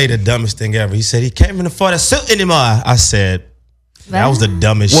did say the dumbest thing ever. He said he can't even afford a suit anymore. I said that was the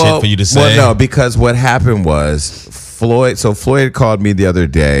dumbest shit for you to say. Well, no, because what happened was Floyd. So Floyd called me the other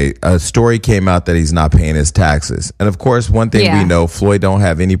day. A story came out that he's not paying his taxes, and of course, one thing we know Floyd don't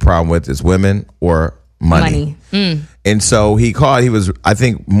have any problem with is women or money. And so he called. He was, I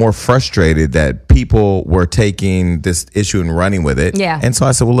think, more frustrated that people were taking this issue and running with it. Yeah. And so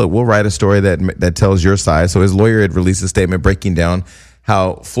I said, well, look, we'll write a story that tells your side. So his lawyer had released a statement breaking down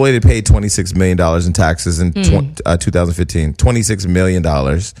how Floyd had paid $26 million in taxes in 2015. $26 million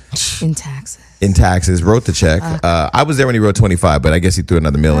in taxes. Wrote the check. I was there when he wrote 25, but I guess he threw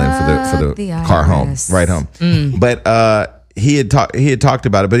another million for the car home, ride home. But he had talked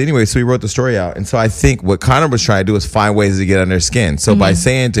about it, but anyway, so he wrote the story out, and so I think what Connor was trying to do is find ways to get under his skin. So by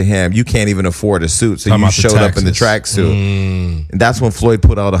saying to him, "You can't even afford a suit," so you showed up in the tracksuit, and that's when Floyd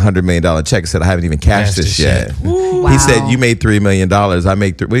put out $100 million check and said, "I haven't even cashed this yet." He said, "You made $3 million. I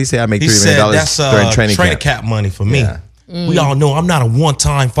make what do you say? I make $3 million during training camp money for me." Yeah. We all know I'm not a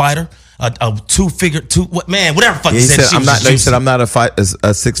one-time fighter. A two-figure, whatever fuck he said. He said, I'm not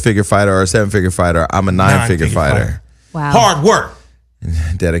a six-figure fighter or a seven-figure fighter. I'm a nine-figure fighter. Wow. Hard work.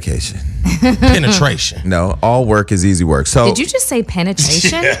 Dedication. Penetration. No, all work is easy work. So did you just say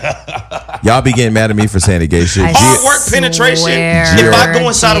penetration? Y'all be getting mad at me for saying the gay shit. Hard work, penetration. If I go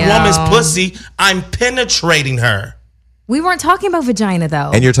inside a woman's pussy, I'm penetrating her. We weren't talking about vagina,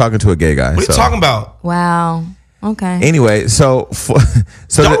 though. And you're talking to a gay guy. What are you talking about? Wow. Okay. Anyway, so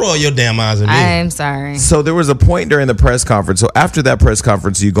don't roll your damn eyes at me. I'm sorry. So there was a point during the press conference. So after that press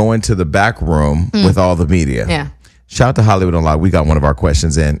conference, you go into the back room with all the media. Yeah. Shout out to Hollywood Unlocked. We got one of our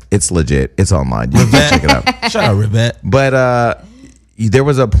questions in. It's legit. It's online. You can check it out. Shout out, Rivette. But there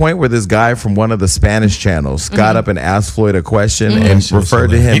was a point where this guy from one of the Spanish channels got up and asked Floyd a question and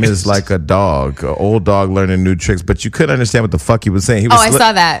referred to him as like a dog, an old dog learning new tricks. But you couldn't understand what the fuck he was saying. I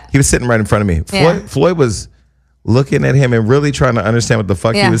saw that. He was sitting right in front of me. Yeah. Floyd was looking at him and really trying to understand what the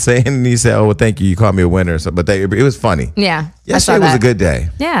fuck he was saying. And he said, "Oh, well, thank you. You called me a winner." So, but it was funny. Yeah. Yesterday was a good day.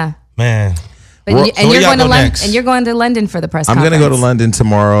 Yeah. Man. But you're going to London for the press conference. I'm going to go to London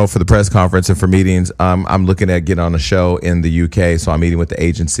tomorrow for the press conference and for meetings. I'm looking at getting on a show in the UK, so I'm meeting with the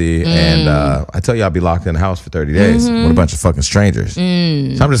agency. And I tell you, I'll be locked in the house for 30 days with a bunch of fucking strangers. So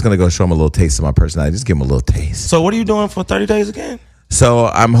I'm just going to go show them a little taste of my personality. Just give them a little taste. So what are you doing for 30 days again? So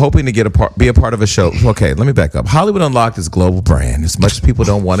I'm hoping to be a part of a show. Okay, let me back up. Hollywood Unlocked is a global brand. As much as people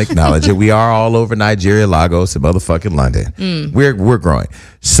don't want to acknowledge it, we are all over Nigeria, Lagos, and motherfucking London. We're growing.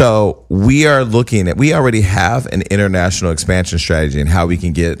 So we already have an international expansion strategy and how we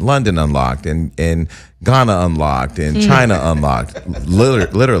can get London unlocked and Ghana unlocked and China unlocked.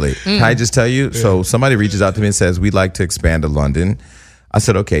 Literally. Can I just tell you? Yeah. So somebody reaches out to me and says, we'd like to expand to London. I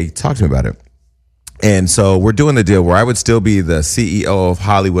said, okay, talk to me about it. And so we're doing the deal where I would still be the CEO of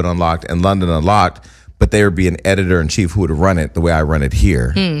Hollywood Unlocked and London Unlocked, but there would be an editor-in-chief who would run it the way I run it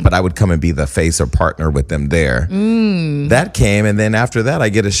here. But I would come and be the face or partner with them there. That came, and then after that, I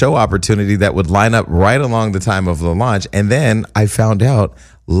get a show opportunity that would line up right along the time of the launch. And then I found out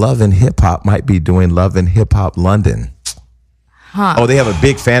Love and Hip Hop might be doing Love and Hip Hop London. Huh. Oh, they have a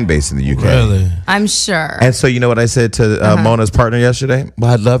big fan base in the UK. Really? I'm sure. And so you know what I said to Mona's partner yesterday?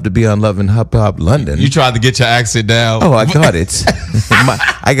 Well, I'd love to be on Love and Hip Hop London. You tried to get your accent down. Oh, I got it.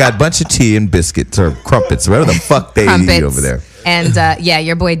 I got a bunch of tea and biscuits or crumpets, whatever the fuck they eat over there. And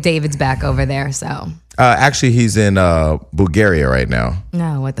your boy David's back over there. So actually, he's in Bulgaria right now.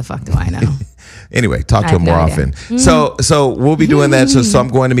 No, what the fuck do I know? Anyway, talk to him more often. So we'll be doing that. So I'm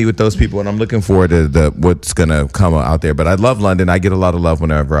going to meet with those people, and I'm looking forward to what's going to come out there. But I love London. I get a lot of love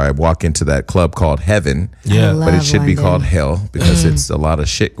whenever I walk into that club called Heaven. Yeah, but it should be called Hell because it's a lot of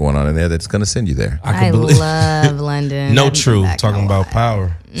shit going on in there that's going to send you there. I love London. No true. Talking about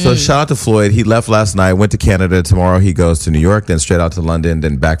power. So shout out to Floyd. He left last night, went to Canada. Tomorrow he goes to New York, then straight out to London,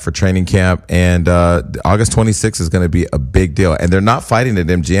 then back for training camp. And August 26th is going to be a big deal. And they're not fighting at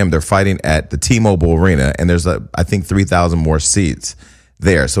MGM. They're fighting at the T-Mobile Arena. And there's, I think, 3,000 more seats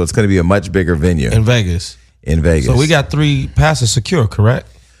there. So it's going to be a much bigger venue. In Vegas. So we got 3 passes secure, correct?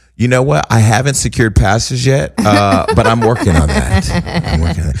 You know what? I haven't secured passes yet, but I'm working on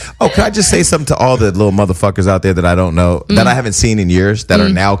that. Oh, can I just say something to all the little motherfuckers out there that I don't know, that I haven't seen in years, that are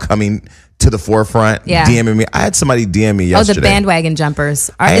now coming to the forefront, DMing me. I had somebody DM me yesterday. Oh, the bandwagon jumpers.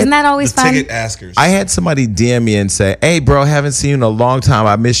 Isn't that always fun? Ticket askers. I had somebody DM me and say, hey, bro, haven't seen you in a long time.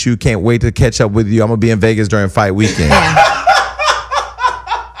 I miss you. Can't wait to catch up with you. I'm going to be in Vegas during fight weekend.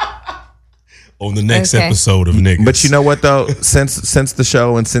 On the next episode of Niggas. But you know what, though? Since the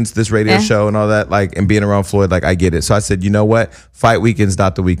show and since this radio show and all that, like, and being around Floyd, like, I get it. So I said, you know what? Fight weekend's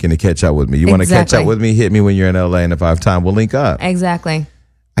not the weekend to catch up with me. You want to catch up with me? Hit me when you're in LA, and if I have time, we'll link up. Exactly.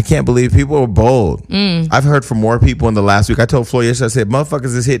 I can't believe people are bold. I've heard from more people in the last week. I told Floyd yesterday, I said,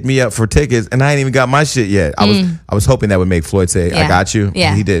 motherfuckers is hitting me up for tickets, and I ain't even got my shit yet. I was hoping that would make Floyd say, I got you.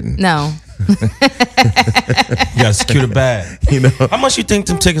 Yeah. He didn't. No. You got to secure the bag. You know? How much you think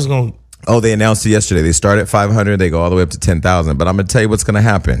them tickets going to... Oh, they announced it yesterday. They start at 500. They go all the way up to 10,000. But I'm going to tell you what's going to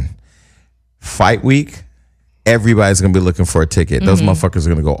happen. Fight week, everybody's going to be looking for a ticket. Those motherfuckers are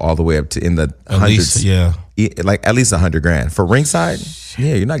going to go all the way up to in the hundreds. Like at least $100,000 for ringside.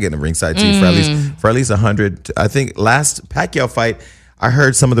 Yeah, you're not getting a ringside seat for at least 100. I think last Pacquiao fight, I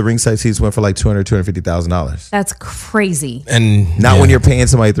heard some of the ringside seats went for like $250,000. That's crazy. And not when you're paying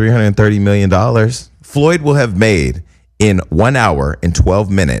somebody $330 million. Floyd will have made in 1 hour and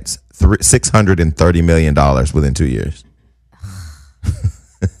 12 minutes $630 million within 2 years.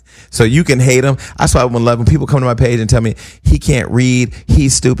 So you can hate him. That's why when people come to my page and tell me he can't read,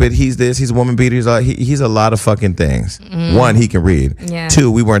 he's stupid, he's this, he's a woman beater, he's a lot of fucking things. One, he can read. Yeah.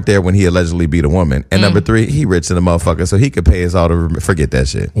 Two, we weren't there when he allegedly beat a woman. And number three, he rich in a motherfucker, so he could pay us all to forget that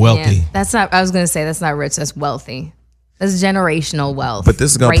shit. Wealthy. Yeah, that's not. I was gonna say that's not rich. That's wealthy. That's generational wealth. But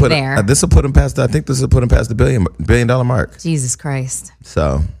this is gonna put him. This will put him past. I think this will put him past the $1 billion mark. Jesus Christ.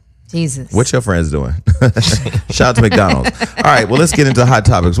 So. Jesus. What your friends doing? Shout out to McDonald's. All right, well, let's get into hot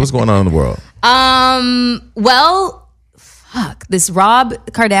topics. What's going on in the world? Well, fuck. This Rob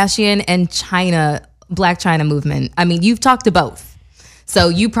Kardashian and Chyna, Blac Chyna movement. I mean, you've talked to both. So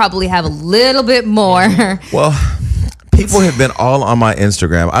you probably have a little bit more. Well, people have been all on my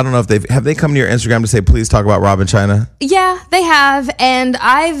Instagram. I don't know if have they come to your Instagram to say, please talk about Rob and Chyna? Yeah, they have. And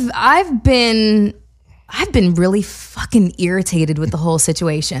I've been really fucking irritated with the whole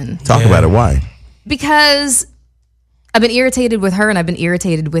situation. Talk about it. Why? Because I've been irritated with her and I've been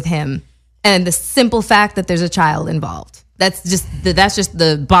irritated with him. And the simple fact that there's a child involved. That's just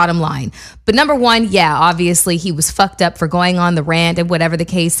the bottom line. But number one, yeah, obviously he was fucked up for going on the rant and whatever the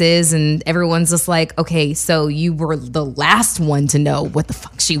case is. And everyone's just like, okay, so you were the last one to know what the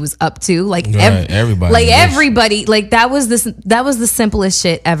fuck she was up to. Like everybody, like that was the simplest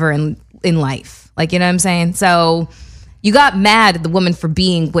shit ever in life. Like, you know what I'm saying? So you got mad at the woman for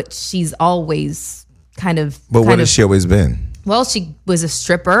being what she's always kind of. But what has she always been? Well, she was a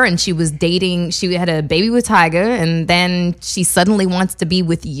stripper and she was dating. She had a baby with Tyga, and then she suddenly wants to be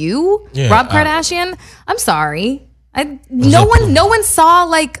with you, Rob Kardashian. I'm sorry. No one saw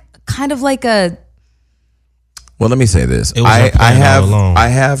like kind of like a. Well, let me say this. I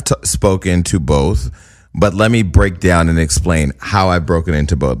have spoken to both. But let me break down and explain how I've broken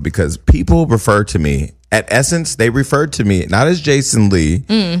into both, because people refer to me, at essence, they referred to me not as Jason Lee,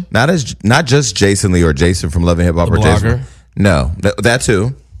 not just Jason Lee or Jason from Love and Hip Hop or Jason. No, that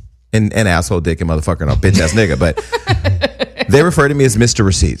too. And asshole dick and motherfucker, no bitch ass nigga. But they refer to me as Mr.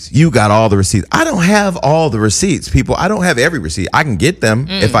 Receipts. You got all the receipts. I don't have all the receipts, people. I don't have every receipt. I can get them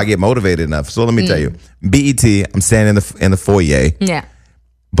if I get motivated enough. So let me tell you, BET, I'm standing in the foyer. Yeah.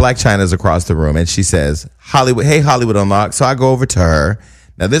 Blac Chyna's across the room, and she says, Hollywood, hey, Hollywood Unlocked. So I go over to her.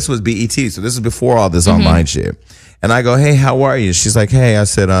 Now, this was BET, so this is before all this online shit. And I go, hey, how are you? She's like, hey, I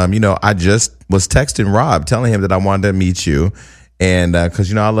said, I just was texting Rob, telling him that I wanted to meet you. And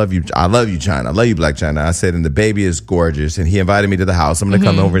because, I love you, Chyna. I love you, Blac Chyna. I said, and the baby is gorgeous. And he invited me to the house. I'm going to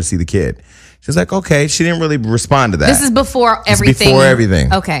come over and see the kid. She's like, okay. She didn't really respond to that. This is before everything. Before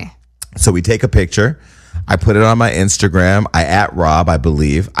everything. Okay. So we take a picture. I put it on my Instagram. I at Rob, I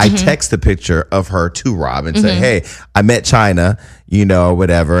believe. I text a picture of her to Rob and say, hey, I met Chyna, or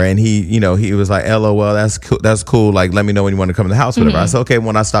whatever. And he was like, LOL, that's cool. That's cool. Like, let me know when you want to come to the house, whatever. I said, okay,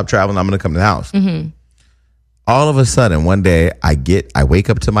 when I stop traveling, I'm going to come to the house. All of a sudden, one day, I wake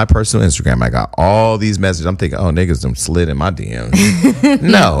up to my personal Instagram. I got all these messages. I'm thinking, oh, niggas them slid in my DMs.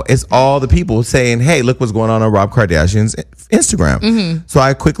 No, it's all the people saying, hey, look what's going on Rob Kardashian's Instagram. So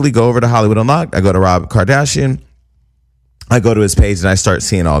I quickly go over to Hollywood Unlocked. I go to Rob Kardashian. I go to his page and I start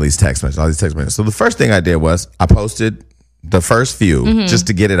seeing all these text messages. So the first thing I did was I posted the first few just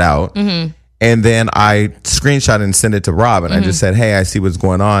to get it out. And then I screenshot and sent it to Rob, and I just said, hey, I see what's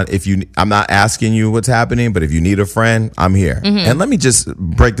going on. I'm not asking you what's happening, but if you need a friend, I'm here. And let me just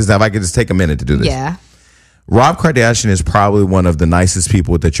break this down. If I could just take a minute to do this. Yeah. Rob Kardashian is probably one of the nicest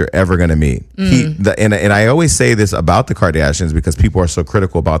people that you're ever going to meet. And I always say this about the Kardashians because people are so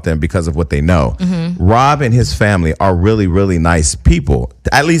critical about them because of what they know. Rob and his family are really, really nice people,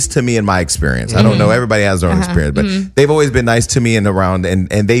 at least to me in my experience. I don't know. Everybody has their own experience, but they've always been nice to me and around, and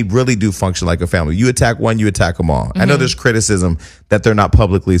they really do function like a family. You attack one, you attack them all. I know there's criticism that they're not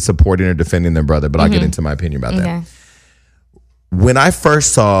publicly supporting or defending their brother, but I'll get into my opinion about that. When I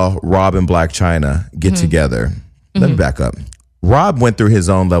first saw Rob and Blac Chyna get together, let me back up. Rob went through his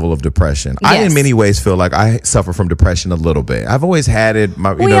own level of depression. I, in many ways, feel like I suffer from depression a little bit. I've always had it.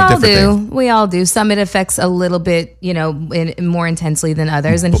 We all do. Some it affects a little bit, more intensely than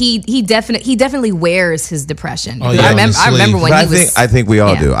others. And he definitely wears his depression. I remember when he was. I think we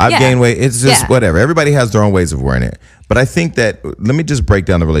all do. I've gained weight. It's just whatever. Everybody has their own ways of wearing it. But I think that, let me just break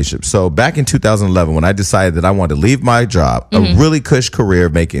down the relationship. So back in 2011, when I decided that I wanted to leave my job, a really cush career,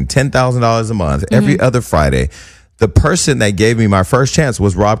 making $10,000 a month every other Friday, the person that gave me my first chance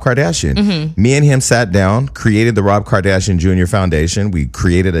was Rob Kardashian. Me and him sat down, created the Rob Kardashian Jr. Foundation. We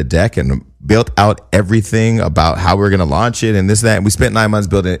created a deck and built out everything about how we were going to launch it and this, that. And we spent 9 months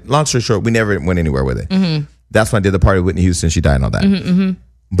building it. Long story short, we never went anywhere with it. That's when I did the party with Whitney Houston. She died and all that.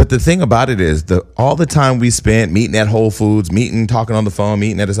 But the thing about it is, all the time we spent meeting at Whole Foods, talking on the phone,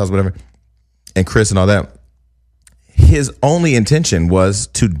 meeting at his house, whatever, and Chris and all that, his only intention was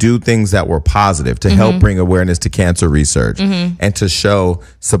to do things that were positive, to help bring awareness to cancer research and to show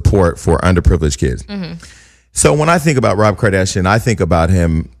support for underprivileged kids. So when I think about Rob Kardashian, I think about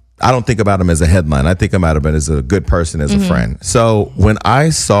him, I don't think about him as a headline. I think about him as a good person, as a friend. So when I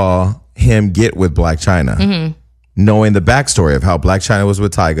saw him get with Blac Chyna, knowing the backstory of how Blac Chyna was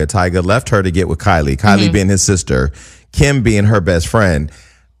with Tyga left her to get with Kylie being his sister, Kim being her best friend,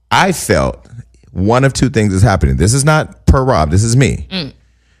 I felt one of two things is happening. This is not per Rob, this is me.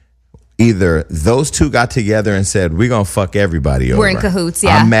 Either those two got together and said, we're going to fuck everybody over. We're in cahoots,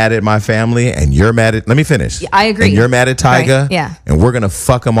 I'm mad at my family and you're mad at, let me finish. I agree. And you're mad at Tyga, and we're going to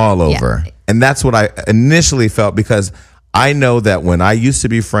fuck them all over. And that's what I initially felt, because I know that when I used to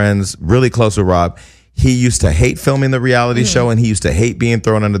be friends, really close with Rob, he used to hate filming the reality show and he used to hate being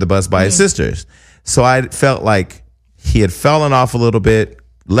thrown under the bus by his sisters. So I felt like he had fallen off a little bit,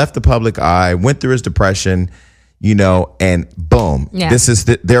 left the public eye, went through his depression, and boom, this is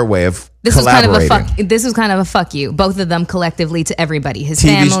their way of collaborating. This was kind of a fuck you, both of them collectively, to everybody, his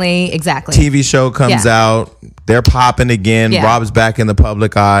family, exactly. TV show comes out, they're popping again. Rob's back in the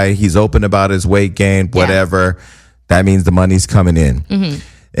public eye. He's open about his weight gain, whatever. That means the money's coming in.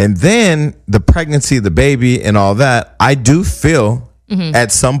 And then the pregnancy, the baby, and all that, I do feel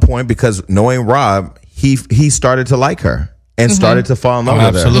at some point, because knowing Rob, he started to like her and started to fall in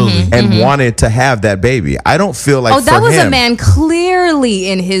love with her and wanted to have that baby. I don't feel like that was a man clearly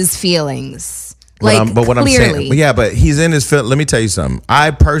in his feelings. But what I'm saying, but he's in his feelings. Let me tell you something.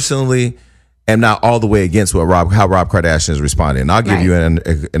 I personally am not all the way against how Rob Kardashian is responding. And I'll give you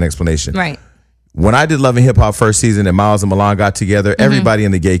an explanation. Right. When I did Love and Hip Hop first season and Miles and Milan got together, everybody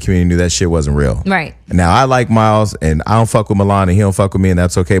in the gay community knew that shit wasn't real. Right. Now, I like Miles and I don't fuck with Milan and he don't fuck with me, and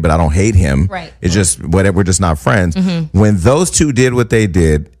that's okay, but I don't hate him. Right. It's just whatever, we're just not friends. When those two did what they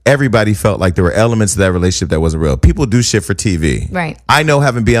did, everybody felt like there were elements of that relationship that wasn't real. People do shit for TV. Right. I know,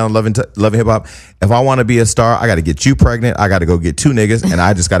 having been on Love and Hip Hop, if I want to be a star, I got to get you pregnant, I got to go get 2 niggas, and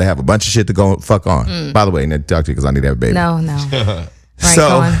I just got to have a bunch of shit to go fuck on. By the way, talk to you because I need to have a baby. No. Right,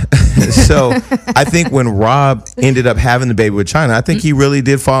 so I think when Rob ended up having the baby with Chyna, I think he really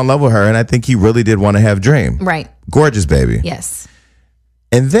did fall in love with her, and I think he really did want to have Dream. Right. Gorgeous baby. Yes.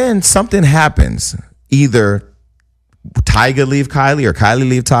 And then something happens. Either Tyga leave Kylie, or Kylie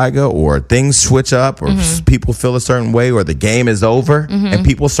leave Tyga, or things switch up, or people feel a certain way, or the game is over, and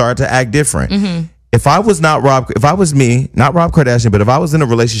people start to act different. If I was not me, not Rob Kardashian, but if I was in a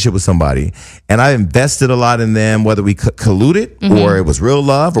relationship with somebody and I invested a lot in them, whether we colluded or it was real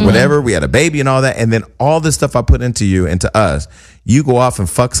love or whatever, we had a baby and all that, and then all this stuff I put into you and to us, you go off and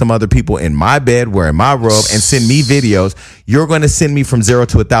fuck some other people in my bed, wearing my robe, and send me videos, you're going to send me from 0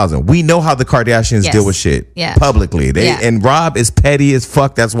 to 1,000. We know how the Kardashians deal with shit publicly. And Rob is petty as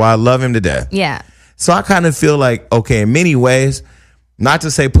fuck. That's why I love him to death. Yeah. So I kind of feel like, okay, in many ways, not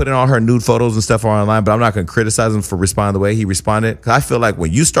to say putting all her nude photos and stuff online, but I'm not going to criticize him for responding the way he responded. Because I feel like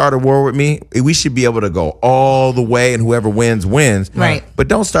when you start a war with me, we should be able to go all the way, and whoever wins, wins. Right. But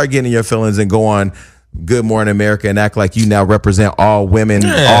don't start getting in your feelings and go on Good Morning America and act like you now represent all women,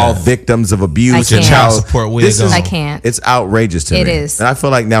 all victims of abuse and child support. I can't. It's outrageous to me. It is. And I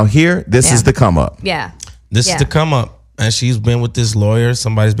feel like now here, this is the come up. Yeah. This is the come up. And she's been with this lawyer.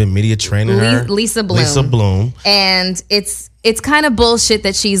 Somebody's been media training her. Lisa Bloom. And it's kind of bullshit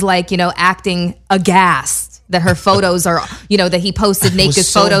that she's like, acting aghast that her photos are, that he posted naked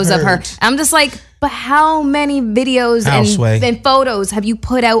photos of her. I'm just like, but how many videos and photos have you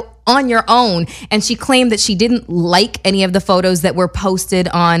put out on your own? And she claimed that she didn't like any of the photos that were posted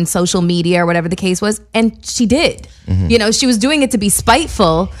on social media or whatever the case was. And she did. Mm-hmm. She was doing it to be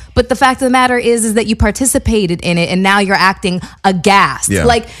spiteful. But the fact of the matter is that you participated in it and now you're acting aghast. Yeah.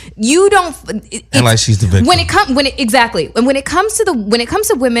 Like you don't. And like she's the victim. Exactly. And when it comes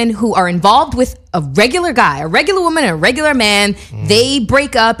to women who are involved with a regular guy, a regular woman, and a regular man, they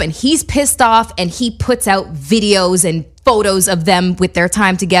break up and he's pissed off and he puts out videos and photos of them with their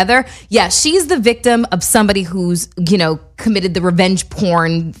time together. Yeah, she's the victim of somebody who's, committed the revenge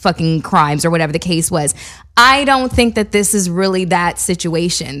porn fucking crimes or whatever the case was. I don't think that this is really that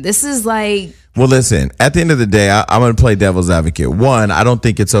situation. This is like... Well, listen, at the end of the day, I'm going to play devil's advocate. One, I don't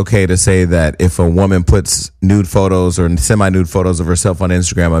think it's okay to say that if a woman puts nude photos or semi-nude photos of herself on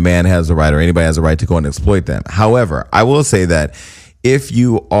Instagram, a man has a right or anybody has a right to go and exploit them. However, I will say that if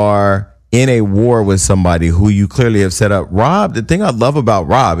you are in a war with somebody who you clearly have set up, Rob, the thing I love about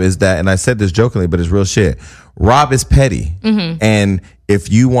Rob is that, and I said this jokingly, but it's real shit, Rob is petty. Mm-hmm. And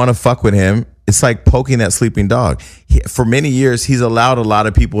if you want to fuck with him, it's like poking that sleeping dog. For many years, he's allowed a lot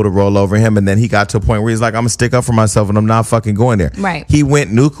of people to roll over him. And then he got to a point where he's like, I'm going to stick up for myself and I'm not fucking going there. Right. He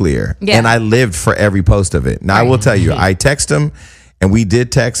went nuclear. Yeah. And I lived for every post of it. Now, right. I will tell you, I text him and we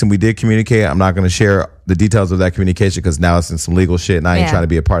did text and we did communicate. I'm not going to share the details of that communication because now it's in some legal shit and I ain't trying to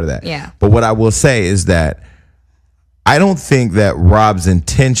be a part of that. Yeah. But what I will say is that I don't think that Rob's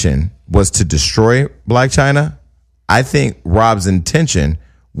intention was to destroy Blac Chyna. I think Rob's intention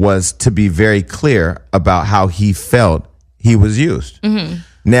was to be very clear about how he felt he was used. Mm-hmm.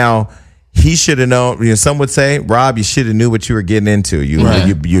 Now, he should have known. Some would say, Rob, you should have knew what you were getting into. You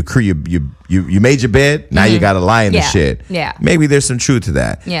made your bed. Now you got to lie in the shit. Yeah. Maybe there's some truth to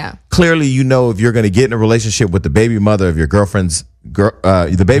that. Yeah. Clearly, if you're going to get in a relationship with the baby mother of your girlfriend's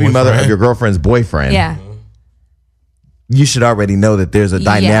mother of your girlfriend's boyfriend. Yeah. You should already know that there's a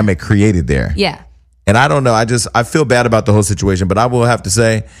dynamic created there. Yeah. And I don't know. I feel bad about the whole situation, but I will have to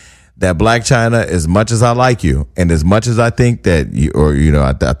say that Blac Chyna, as much as I like you and as much as I think that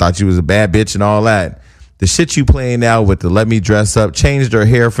I thought you was a bad bitch and all that, the shit you playing now with the let me dress up, changed her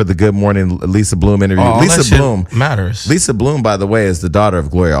hair for the Good Morning Lisa Bloom interview. Lisa Bloom matters. Lisa Bloom, by the way, is the daughter of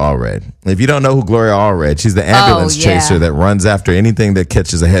Gloria Allred. If you don't know who Gloria Allred, she's the ambulance chaser that runs after anything that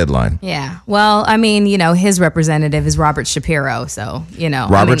catches a headline. Yeah. Well, I mean, his representative is Robert Shapiro, so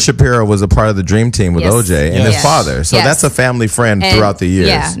Robert Shapiro was a part of the Dream Team with OJ and his father, so that's a family friend throughout the years.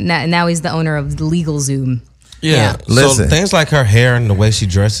 Yeah. Now he's the owner of LegalZoom. Yeah. Listen. So things like her hair and the way she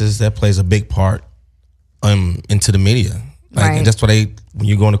dresses, that plays a big part into the media. Like, and that's why when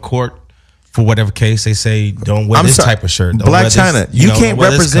you go into court for whatever case, they say don't wear type of shirt. Don't Blac Chyna, you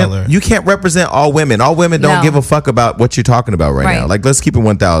can't represent all women. All women don't give a fuck about what you're talking about right now. Like, let's keep it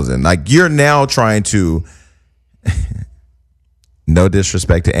 1,000. Like, you're now trying to no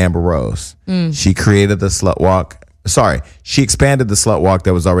disrespect to Amber Rose. She created the slut walk. Sorry, she expanded the slut walk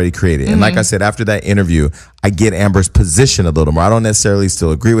that was already created. And like I said, after that interview, I get Amber's position a little more. I don't necessarily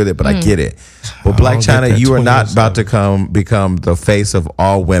still agree with it, but I get it. But Blac Chyna, you are not about to become the face of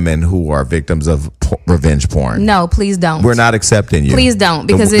all women who are victims of revenge porn. No, please don't. We're not accepting you. Please don't,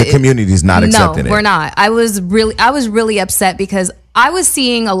 because the community's not accepting it. No, we're not. I was really upset because I was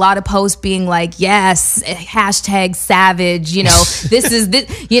seeing a lot of posts being like, yes, #savage, this is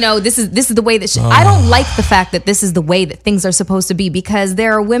the way that I don't like the fact that this is the way that things are supposed to be, because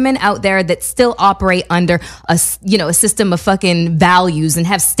there are women out there that still operate under a system of fucking values and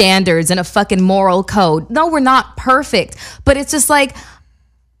have standards and a fucking moral code. No, we're not perfect, but it's just like,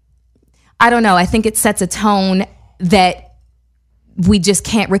 I don't know. I think it sets a tone that we just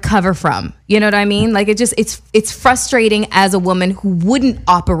can't recover from. You know what I mean? Like, it's frustrating as a woman who wouldn't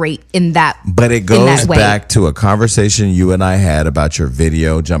operate in that. But it goes back to a conversation you and I had about your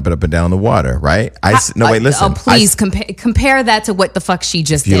video jumping up and down the water, right? Listen. Oh, please compare that to what the fuck she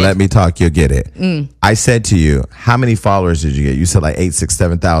just did. If you let me talk, you'll get it. I said to you, how many followers did you get? You said like 8, 6,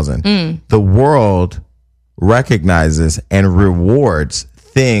 7,000. The world recognizes and rewards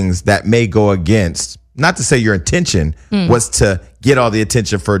things that may go against. Not to say your intention was to get all the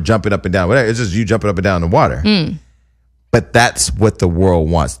attention for jumping up and down. Whatever. It's just you jumping up and down in the water. But that's what the world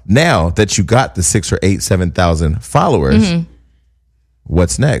wants. Now that you got the 6 or 8, 7,000 followers,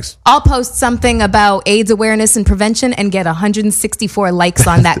 what's next? I'll post something about AIDS awareness and prevention and get 164 likes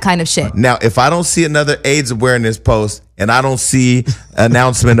on that kind of shit. Now, if I don't see another AIDS awareness post and I don't see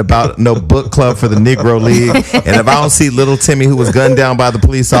announcement about no book club for the Negro League, and if I don't see little Timmy who was gunned down by the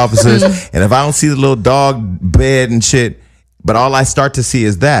police officers, and if I don't see the little dog bed and shit, But all I start to see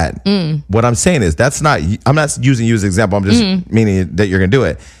is that. What I'm saying is I'm not using you as an example. I'm just meaning that you're going to do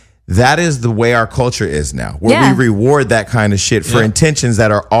it. That is the way our culture is now, where we reward that kind of shit for intentions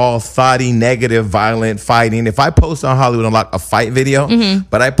that are all thoughty, negative, violent, fighting. If I post on Hollywood Unlocked a fight video,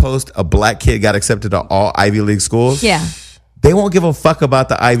 but I post a black kid got accepted to all Ivy League schools, they won't give a fuck about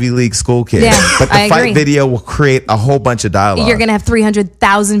the Ivy League school kid. But the fight video will create a whole bunch of dialogue. You're going to have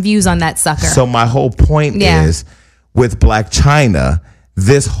 300,000 views on that sucker. So my whole point is, with Blac Chyna,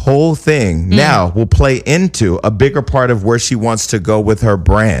 this whole thing now will play into a bigger part of where she wants to go with her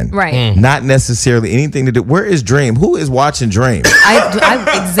brand. Right. Not necessarily anything to do. Where is Dream? Who is watching Dream?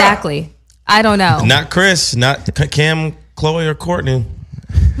 Exactly. I don't know. Not Chris, not Cam, Chloe, or Courtney.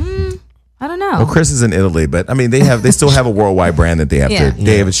 I don't know. Well, Chris is in Italy, but I mean, they still have a worldwide brand that they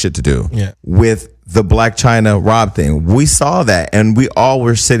have shit to do. Yeah. With the Blac Chyna Rob thing, we saw that, and we all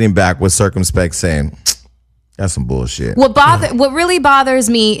were sitting back with circumspect saying, that's some bullshit. What really bothers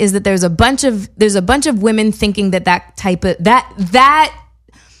me is that there's a bunch of women thinking that type of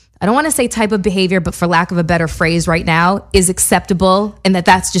I don't want to say type of behavior, but for lack of a better phrase right now, is acceptable, and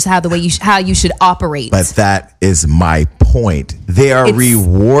that's just how you should operate. But that is my point. They are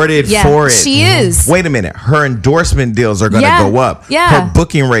rewarded for it. She is. Wait a minute. Her endorsement deals are going to go up. Yeah. Her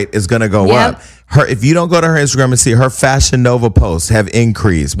booking rate is going to go up. If you don't go to her Instagram and see, her Fashion Nova posts have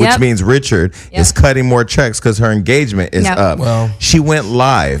increased, which means Richard is cutting more checks because her engagement is up. Well, she went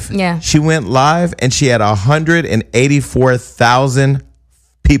live. Yeah. She went live and she had 184,000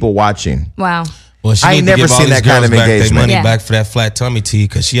 people watching. Wow. Well, she I ain't never seen that kind of engagement. Money back for that flat tummy tea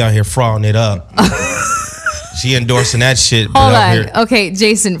because she out here frauding it up. She endorsing that shit. Hold on. Okay,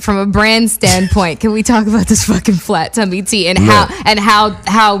 Jason, from a brand standpoint, can we talk about this fucking flat tummy tea and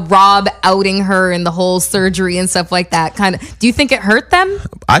how Rob outing her and the whole surgery and stuff like that do you think it hurt them?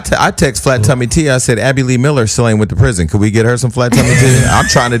 I text flat tummy tea. I said, Abby Lee Miller still ain't with the prison. Could we get her some flat tummy tea? I'm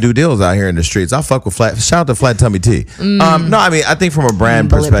trying to do deals out here in the streets. I'll fuck with shout out to flat tummy tea. No, I mean, I think from a brand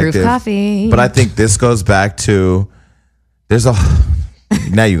perspective, coffee. But I think this goes back to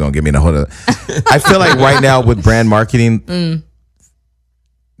now you're going to give me the whole I feel like right now with brand marketing,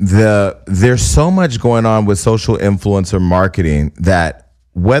 there's so much going on with social influencer marketing that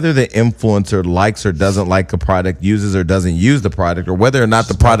whether the influencer likes or doesn't like the product, uses or doesn't use the product, or whether or not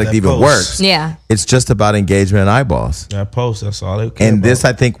the product even works, it's just about engagement and eyeballs. That post, that's all they care and about. this,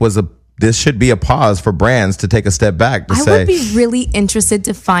 I think, this should be a pause for brands to take a step back to say. I would be really interested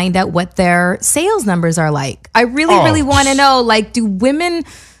to find out what their sales numbers are like. I really want to know, do women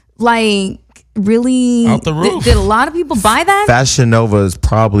really out the roof? Did a lot of people buy that? Fashion Nova is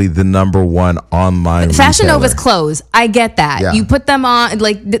probably the number one online Fashion retailer. Nova's clothes, I get that. Yeah. You put them on,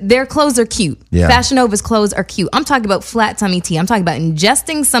 their clothes are cute. Yeah. Fashion Nova's clothes are cute. I'm talking about flat tummy tea. I'm talking about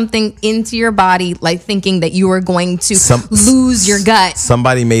ingesting something into your body, thinking that you are going to lose your gut.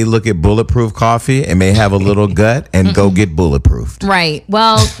 Somebody may look at Bulletproof coffee and may have a little gut and go get bulletproofed. Right.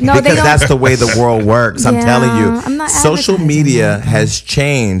 Well, no, because they don't. that's the way the world works. I'm telling you, I'm not social media has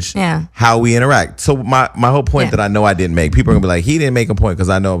changed how we interact. So my whole point that I know I didn't make, people are gonna be like, he didn't make a point, because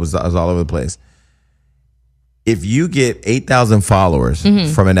I know I was all over the place. If you get 8,000 followers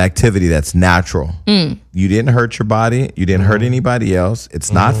from an activity that's natural, you didn't hurt your body, you didn't hurt anybody else.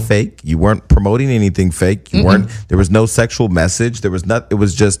 It's not fake. You weren't promoting anything fake. You weren't. There was no sexual message. There was not. It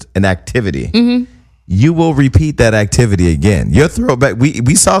was just an activity. You will repeat that activity again. Your throwback.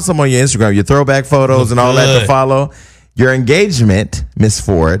 We saw some on your Instagram. Your throwback photos and all that to follow. Your engagement, Miss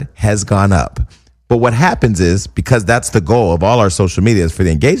Ford, has gone up. But what happens is, because that's the goal of all our social media, is for the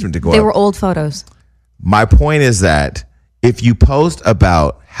engagement to go up. They were old photos. My point is that if you post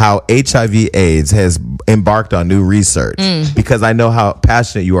about how HIV/AIDS has embarked on new research, because I know how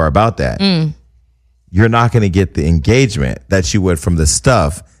passionate you are about that, you're not going to get the engagement that you would from the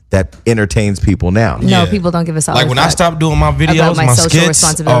stuff that entertains people now. No, people don't give us all. When I stopped doing my videos, my social skits,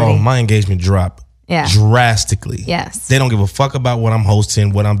 responsibility. my engagement dropped. Drastically. Yes. They don't give a fuck about what I'm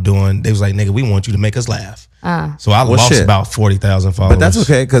hosting, what I'm doing. They was like, nigga, we want you to make us laugh. So I lost about 40,000 followers. But that's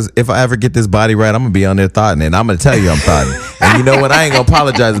okay, because if I ever get this body right, I'm going to be on there thoughting, and I'm going to tell you I'm thoughting. And you know what? I ain't going to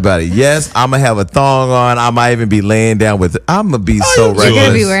apologize about it. Yes, I'm going to have a thong on. I might even be laying down with it. I'm going to be so reckless. You're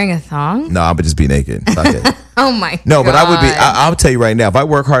going to be wearing a thong? No, I'm going to just be naked. Fuck it. Oh my God. No, but I would be. I'll tell you right now, if I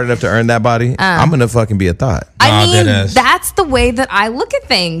work hard enough to earn that body, I'm going to fucking be a thought. I mean, that's the way that I look at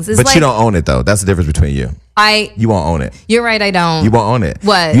things. But you don't own it, though. That's the difference between you. You won't own it. You're right, I don't. You won't own it.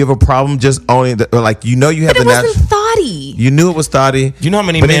 What? You have a problem just owning you have but the natural. But it wasn't thoughty. You knew it was thoughty. You know how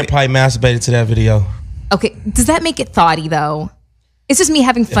many men probably masturbated to that video? Okay, does that make it thoughty, though? It's just me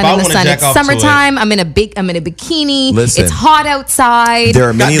having fun I in the wanna sun. jack It's off to summertime. I'm in a bikini. Listen, it's hot outside. there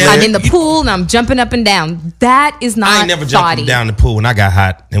are many I'm layers. in the pool and I'm jumping up and down. That is not I ain't never jumped thoughty. down the pool when I got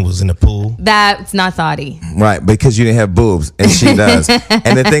hot and was in the pool. That's not thoughty. Right, because you didn't have boobs, and she does.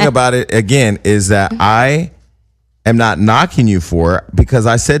 And the thing about it, again, is that I am not knocking you for it, because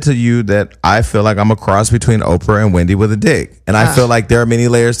I said to you that I feel like I'm a cross between Oprah and Wendy with a dick. And I feel like there are many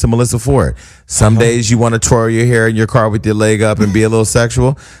layers to Melissa Ford. Some days you want to twirl your hair in your car with your leg up and be a little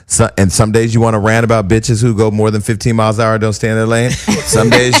sexual. And some days you want to rant about bitches who go more than 15 miles an hour and don't stay in their lane. Some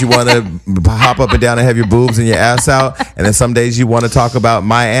days you want to hop up and down and have your boobs and your ass out. And then some days you want to talk about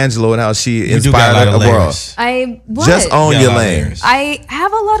Maya Angelou and how she inspired the world. Just own your lane. I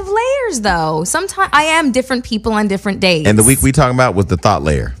have a lot of layers, though. Sometimes I am different people on different days. And the week we talking about was the thought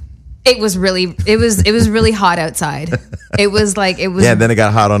layer. It was really hot outside. It was. Yeah, then it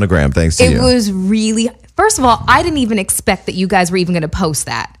got hot on the gram, thanks to you. It was really. First of all, I didn't even expect that you guys were even going to post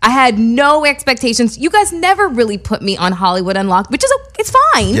that. I had no expectations. You guys never really put me on Hollywood Unlocked, which is it's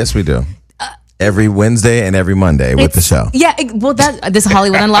fine. Yes, we do. Every Wednesday and every Monday with the show. Yeah, this is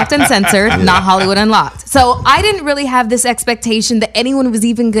Hollywood Unlocked Uncensored, not Hollywood Unlocked. So I didn't really have this expectation that anyone was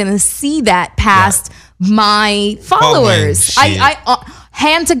even going to see that past my followers. I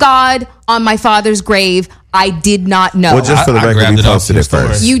hand to God on my father's grave, I did not know. Well, just for the record, we posted it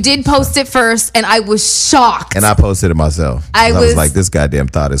first. You did post it first, and I was shocked. And I posted it myself. I was like, this goddamn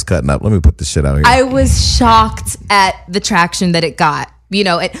thought is cutting up. Let me put this shit out here. I was shocked at the traction that it got. You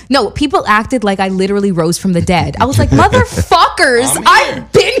know, people acted like I literally rose from the dead. I was like, motherfuckers,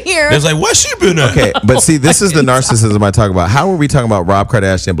 I've been here. It's like, where's she been at? Okay, but see, this is the narcissism I talk about. How are we talking about Rob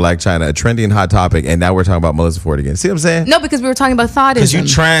Kardashian, Blac Chyna, a trendy and hot topic, and now we're talking about Melissa Ford again? See what I'm saying? No, because we were talking about thoughtism. Because you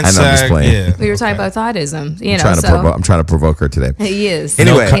I know, I'm just playing. Yeah. We were talking about thoughtism. I'm trying to provoke her today. He is.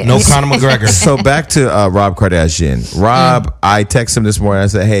 Anyway, no Conor McGregor. So back to Rob Kardashian. Rob, I texted him this morning. I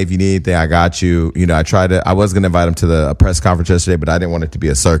said, hey, if you need anything, I got you. You know, I was going to invite him to the press conference yesterday, but I didn't want it to be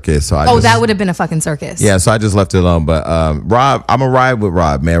a circus. So that would have been a fucking circus. Yeah, so I just left it alone. But Rob, I'm a ride with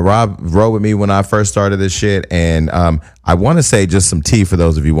Rob, man. Rob rode with me when I first started this shit. And I want to say just some tea for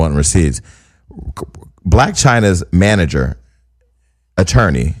those of you wanting receipts. Blac Chyna's manager,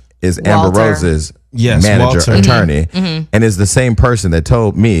 attorney, is Amber Rose's manager, attorney, and is the same person that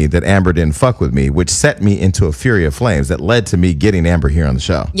told me that Amber didn't fuck with me, which set me into a fury of flames that led to me getting Amber here on the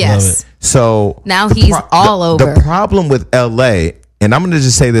show. Yes. So now he's all over. The problem with LA, and I'm going to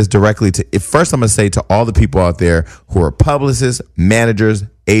just say this directly first I'm going to say to all the people out there who are publicists, managers,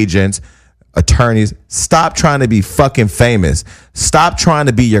 agents, attorneys, stop trying to be fucking famous. Stop trying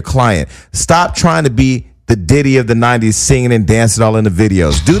to be your client. Stop trying to be the Diddy of the 90s, singing and dancing all in the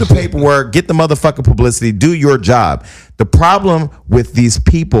videos. Do the paperwork, get the motherfucking publicity, do your job. The problem with these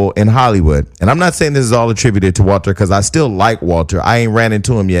people in Hollywood, and I'm not saying this is all attributed to Walter, because I still like Walter. I ain't ran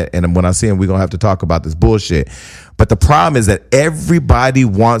into him yet, and when I see him, we're going to have to talk about this bullshit. But the problem is that everybody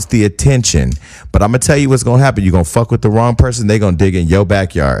wants the attention. But I'm going to tell you what's going to happen. You're going to fuck with the wrong person. They're going to dig in your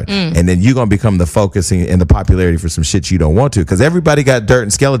backyard. And then you're going to become the focus and the popularity for some shit you don't want to. Because everybody got dirt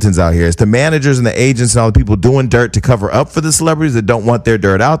and skeletons out here. It's the managers and the agents and all the people doing dirt to cover up for the celebrities that don't want their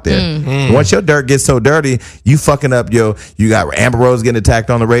dirt out there. Once your dirt gets so dirty, you fucking up you got Amber Rose getting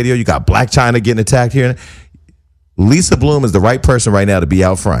attacked on the radio. You got Blac Chyna getting attacked here. Lisa Bloom is the right person right now to be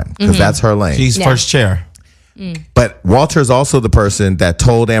out front, because that's her lane. She's first chair. But Walter's also the person that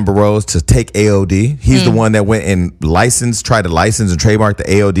told Amber Rose to take AOD. He's the one that went and tried to license and trademark the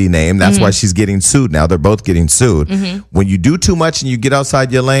AOD name. That's why she's getting sued now. They're both getting sued. When you do too much and you get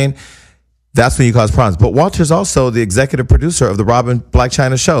outside your lane, that's when you cause problems. But Walter's also the executive producer of the Rob and Blac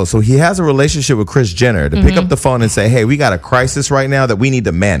Chyna show. So he has a relationship with Kris Jenner to pick up the phone and say, hey, we got a crisis right now that we need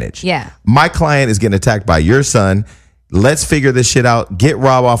to manage. Yeah. My client is getting attacked by your son. Let's figure this shit out. Get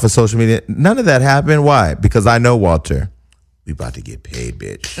Rob off of social media. None of that happened. Why? Because I know Walter. We about to get paid,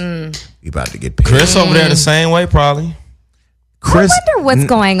 bitch. We about to get paid. Chris over there the same way, probably. Chris, I wonder what's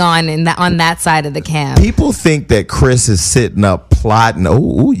going on on that side of the camp. People think that Chris is sitting up plotting.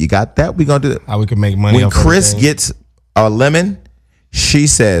 Oh, you got that? We gonna do it. How we can make money. When Chris gets a lemon, she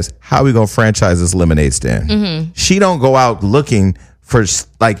says, "How we gonna franchise this lemonade stand?" She don't go out looking for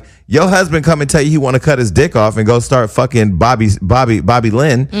your husband come and tell you he want to cut his dick off and go start fucking Bobby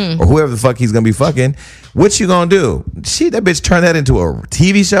Lynn or whoever the fuck he's gonna be fucking. What you gonna do? That bitch turned that into a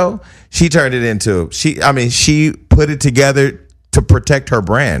TV show. She turned it into she put it together to protect her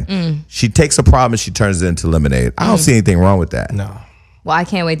brand. She takes a problem and she turns it into lemonade. I don't see anything wrong with that. No. Well, I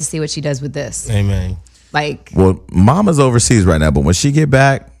can't wait to see what she does with this. Amen. Well, Mama's overseas right now, but when she get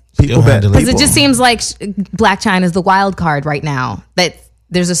back, people because it just seems like Blac Chyna is the wild card right now. That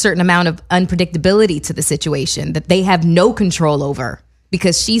there's a certain amount of unpredictability to the situation that they have no control over,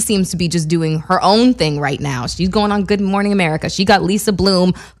 because she seems to be just doing her own thing right now. She's going on Good Morning America. She got Lisa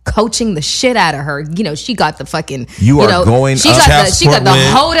Bloom coaching the shit out of her. You know, she got the fucking... She got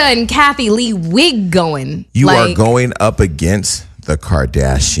the Hoda and Kathy Lee wig going. You are going up against the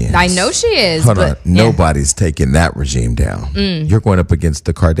Kardashians. I know she is. Hold on. Nobody's taking that regime down. You're going up against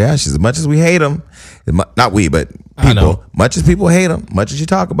the Kardashians. As much as we hate them, not we, but people, much as people hate them, much as you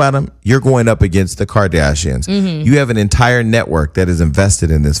talk about them, you're going up against the Kardashians. You have an entire network that is invested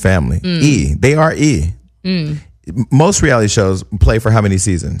in this family. They are E. Most reality shows play for how many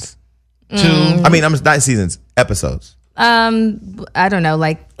seasons? 2. I mean, not seasons, episodes. I don't know,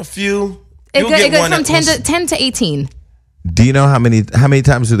 like a few. It goes from 10 to 18. Do you know how many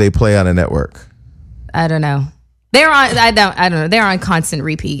times do they play on a network? I don't know. I don't know. They're on constant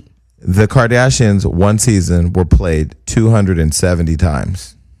repeat. The Kardashians, one season, were played 270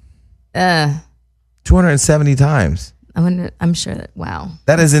 times. 270 times. I'm sure that, wow.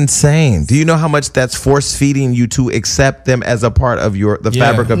 That is insane. Do you know how much that's force feeding you to accept them as a part of the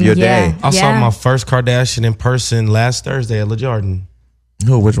fabric of your day? I saw my first Kardashian in person last Thursday at LaJardan.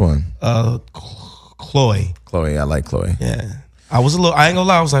 Who? Which one? Chloe. I like Chloe. Yeah. I ain't gonna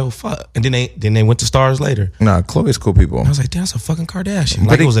lie, I was like, well, fuck. And then they went to Stars later. Nah, Chloe's cool people. I was like, damn, that's a fucking Kardashian.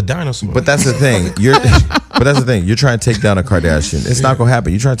 Like it was a dinosaur. But that's the thing. You're trying to take down a Kardashian. It's not gonna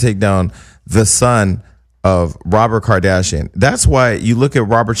happen. You're trying to take down the son of Robert Kardashian. That's why you look at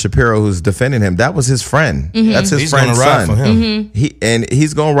Robert Shapiro, who's defending him. That was his friend. That's his friend's son. For him.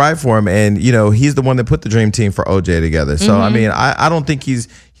 He's going to ride for him. And he's the one that put the dream team for OJ together. So I mean, I don't think he's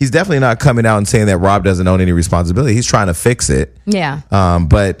definitely not coming out and saying that Rob doesn't own any responsibility. He's trying to fix it. Yeah.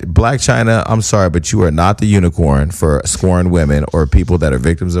 But Blac Chyna, I'm sorry, but you are not the unicorn for scoring women or people that are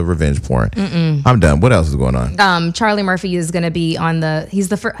victims of revenge porn. I'm done. What else is going on? Charlie Murphy is going to be on the.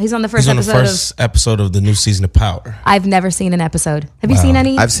 He's on the first episode of the new season of Power. I've never seen an episode. Have you seen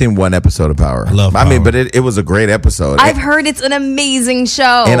any? I've seen one episode of Power. I love Power. I mean, but it was a great episode. I've heard it's an amazing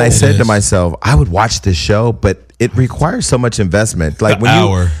show. And I said to myself, I would watch this show, but it requires so much investment. Like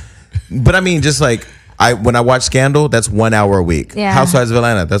But I mean, just like when I watch Scandal, that's 1 hour a week. Yeah. Housewives of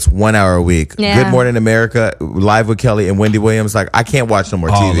Atlanta, that's 1 hour a week. Yeah. Good Morning America, Live with Kelly and Wendy Williams. Like, I can't watch no more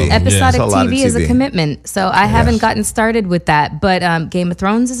TV. Episodic TV is a commitment, so I haven't gotten started with that. But Game of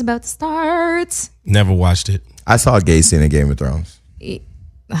Thrones is about to start. Never watched it. I saw a gay scene in Game of Thrones.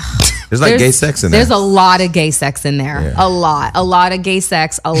 There's gay sex in there. There's a lot of gay sex in there. Yeah. A lot of gay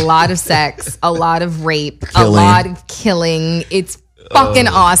sex, a lot of sex, a lot of rape, a lot of killing. It's fucking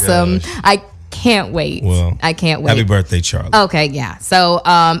awesome. Gosh. I can't wait. Well, I can't wait. Happy birthday, Charlie. Okay, yeah. So,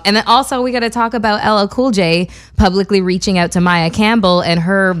 and then also we got to talk about LL Cool J publicly reaching out to Maya Campbell and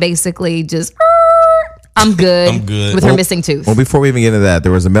her basically just, I'm good with her missing tooth. Well, before we even get into that,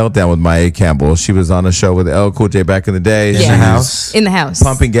 there was a meltdown with Maya Campbell. She was on a show with LL Cool J back in the day. In the house.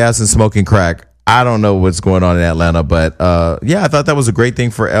 Pumping gas and smoking crack. I don't know what's going on in Atlanta, but I thought that was a great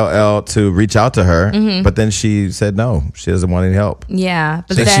thing for LL to reach out to her. But then she said no, she doesn't want any help. Yeah,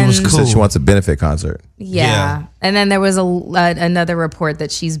 but then she was cool. She said she wants a benefit concert. Yeah. And then there was another report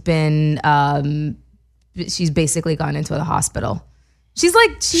that she's been she's basically gone into the hospital. She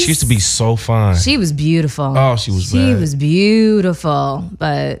used to be so fine. She was beautiful. Oh, she was beautiful,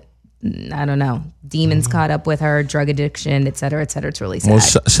 but I don't know. Demons caught up with her, drug addiction, et cetera, et cetera. It's really sad. Well,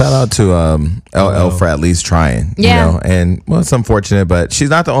 shout out to LL for at least trying. Yeah. And it's unfortunate, but she's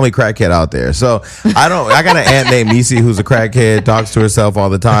not the only crackhead out there. So I got an aunt named Niecy who's a crackhead, talks to herself all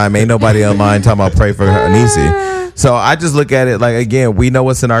the time. Ain't nobody online talking about pray for her Niecy. So I just look at it like, again, we know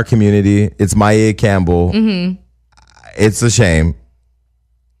what's in our community. It's Maya Campbell. It's a shame,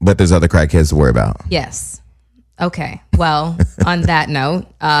 but there's other crackheads to worry about. Yes. Okay. Well, on that note,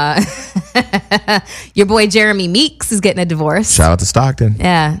 your boy Jeremy Meeks is getting a divorce. Shout out to Stockton.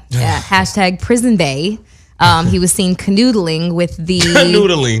 Yeah. Hashtag prison bae. He was seen canoodling with the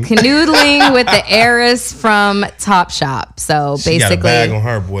heiress from Topshop. So basically, she got a bag on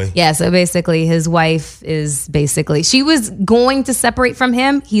her, boy. Yeah. So basically, his wife is she was going to separate from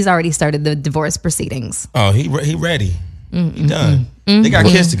him. He's already started the divorce proceedings. Oh, he ready. He done. They got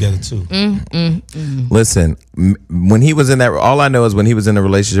kids together too. Listen, when he was in that, all I know is when he was in a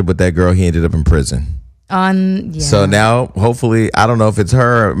relationship with that girl, he ended up in prison. So now, hopefully, I don't know if it's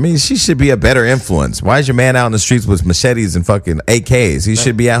her. I mean, she should be a better influence. Why is your man out in the streets with machetes and fucking AKs? He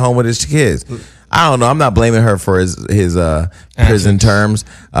should be at home with his kids. I don't know. I'm not blaming her for his prison terms.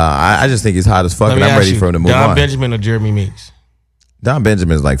 I just think he's hot as fuck, and I'm ready for him to move on. Don Benjamin or Jeremy Meeks? Don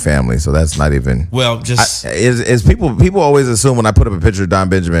Benjamin's like family, so that's not even. Well, just is people always assume when I put up a picture of Don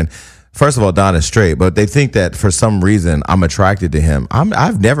Benjamin, First of all, Don is straight, but they think that for some reason I'm attracted to him.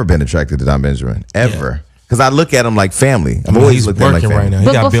 I've never been attracted to Don Benjamin ever. Because I look at him like family. I'm always looking at him like family. Right now. He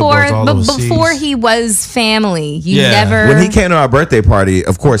got billboards all over Before he was family, you never. When he came to our birthday party,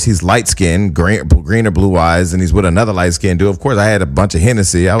 of course he's light skinned, green or blue eyes, and he's with another light skinned dude. Of course, I had a bunch of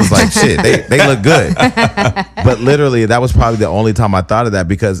Hennessy. I was like, shit, they look good. But literally, that was probably the only time I thought of that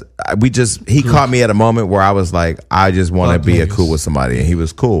because he caught me at a moment where I was like, I just want to be cool with somebody, and he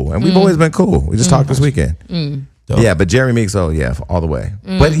was cool, and we've always been cool. We just talked this weekend. Yeah, but Jeremy Meeks, all the way.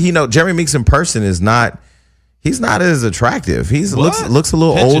 But Jeremy Meeks in person is not. He's not as attractive. He looks a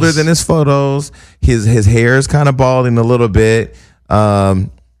little older than his photos. His hair is kind of balding a little bit. He looks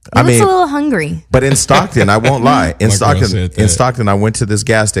a little hungry. But in Stockton, I won't lie. In Stockton, I went to this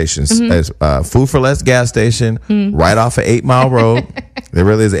gas station, Food for Less gas station, right off of 8 Mile Road. There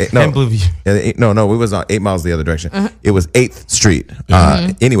really is it was on 8 miles the other direction. It was 8th Street.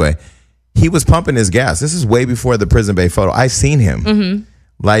 Anyway, he was pumping his gas. This is way before the Prison Bay photo. I seen him.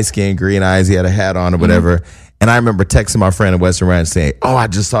 Light skin, green eyes. He had a hat on or whatever. And I remember texting my friend in Western Ranch saying, "Oh, I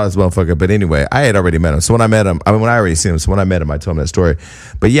just saw this motherfucker." But anyway, I had already met him. So when I met him, when I already seen him. So when I met him, I told him that story.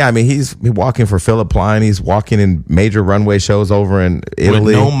 But yeah, he's walking for Philip Plein. He's walking in major runway shows over in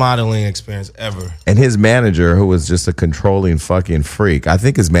Italy. With no modeling experience ever. And his manager, who was just a controlling fucking freak. I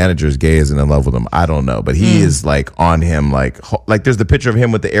think his manager is gay, is in love with him. I don't know, but he is like on him, like there's the picture of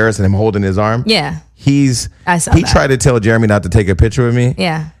him with the heiress and him holding his arm. Yeah, he tried to tell Jeremy not to take a picture with me.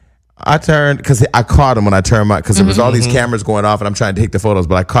 Yeah. I turned because I caught him when I turned because there was all these cameras going off and I'm trying to take the photos,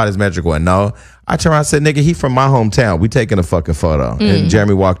 but I caught his manager going, no. I turned around and said, nigga, he from my hometown. We taking a fucking photo. And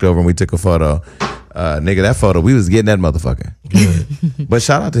Jeremy walked over and we took a photo. Nigga, that photo, we was getting that motherfucker. Good. But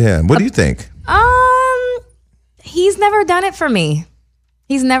shout out to him. What do you think? He's never done it for me.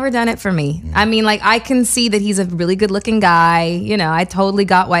 I can see that he's a really good looking guy. I totally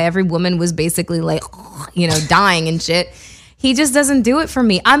got why every woman was basically like, dying and shit. He just doesn't do it for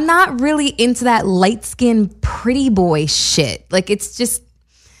me. I'm not really into that light-skinned pretty boy shit. Like, it's just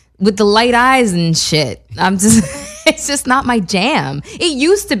with the light eyes and shit. It's just not my jam. It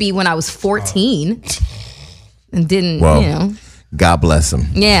used to be when I was 14 and didn't, God bless him.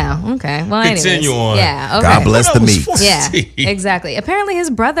 Yeah, okay. Well, continue on. Yeah, okay. God bless the meat. Yeah, exactly. Apparently his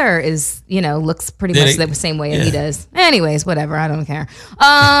brother is, looks pretty much the same way as he does. Anyways, whatever. I don't care.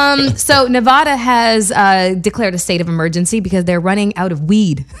 So Nevada has declared a state of emergency because they're running out of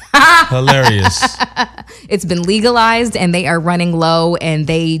weed. Hilarious. It's been legalized and they are running low and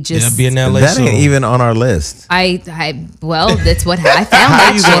they just... be in LA that ain't even on our list. Well, that's what I found. How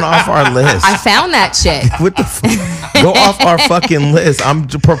are you going off our list? I found that shit. What the go off our fucking list. I'm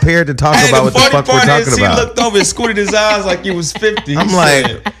prepared to talk about what the fuck we're talking about. He looked over and squinted his eyes like he was 50. I'm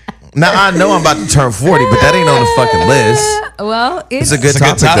like, now I know I'm about to turn 40, but that ain't on the fucking list. Well, it's a good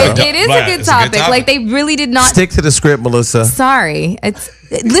topic. It is a good topic. Like, they really did not stick to the script, Melissa. Sorry.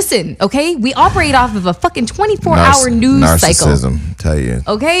 Listen, okay? We operate off of a fucking 24-hour news narcissism, cycle. Tell you.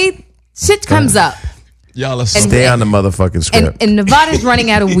 Okay? Shit comes up. Y'all are stay on the motherfucking script. And Nevada's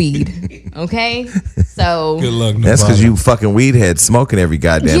running out of weed. Okay? So good luck, Nevada. That's because you fucking weed head smoking every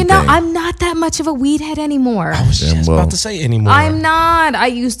goddamn thing. I'm not that much of a weed head anymore. I was just about to say anymore. I'm not. I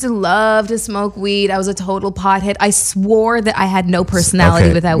used to love to smoke weed. I was a total pothead. I swore that I had no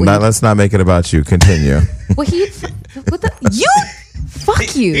personality without weed. Let's not make it about you. Continue. Well,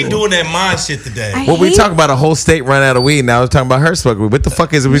 fuck you. He doing that mind shit today. We talk about a whole state run out of weed. Now we're talking about her smoking weed. What the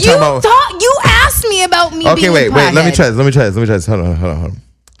fuck is it? You asked me about me. Okay, wait. Let me try this. Hold on.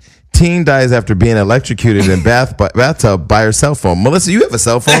 Teen dies after being electrocuted in bathtub by her cell phone. Melissa, you have a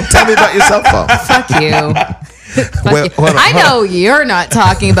cell phone. Tell me about your cell phone. Fuck you. I know you're not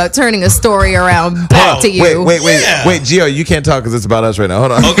talking about turning a story around back to you. Wait, Gio, you can't talk because it's about us right now.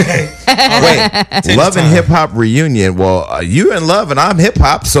 Hold on. Okay. Wait, Love and Hip Hop reunion. Well, you in love and I'm hip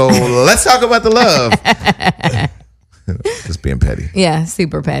hop, so let's talk about the love. Just being petty. Yeah,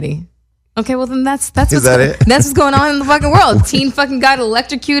 super petty. Okay, well then that's it? That's what's going on in the fucking world. Teen fucking got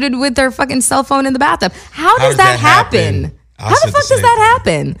electrocuted with their fucking cell phone in the bathtub. How does that happen? How the fuck does that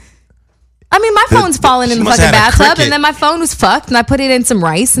happen? I mean, my phone's falling in the fucking bathtub, and then my phone was fucked, and I put it in some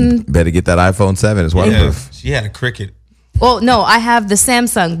rice, and better get that iPhone 7. It's waterproof. Yeah, she had a cricket. Well, no, I have the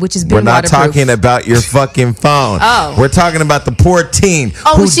Samsung, which has been We're not waterproof. talking about your fucking phone. Oh. We're talking about the poor teen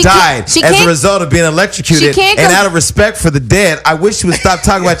who died as a result of being electrocuted. And out of respect for the dead, I wish you would stop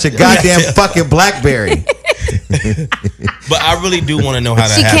talking about your goddamn fucking BlackBerry. But I really do want to know how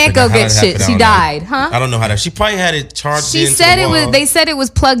that happened. She can't go get shit. She died, huh? I don't know how that. She probably had it charged. She said it was. They said it was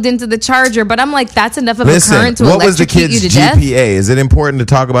plugged into the charger, but I'm like, that's enough of a current to electrocute you to death. What was the kid's GPA? Is it important to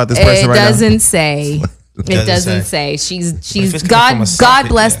talk about this person right now? It doesn't say. It doesn't say. She's if it's coming from a God socket,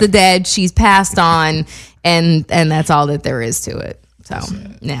 bless yeah. the dead. She's passed on, and that's all that there is to it. So,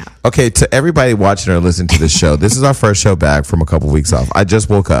 yeah. Okay, to everybody watching or listening to this show, this is our first show back from a couple weeks off. I just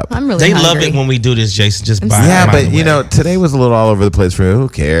woke up. I'm really They hungry. love it when we do this, Jason. Just buy Yeah, it. but you know, today was a little all over the place for me. Who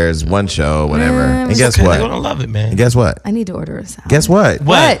cares? One show, whatever. And guess Okay, what? they're gonna love it, man. And guess what? I need to order a salad. Guess what?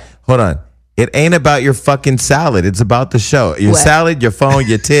 What? Hold on. It ain't about your fucking salad. It's about the show. Your What? salad, your phone,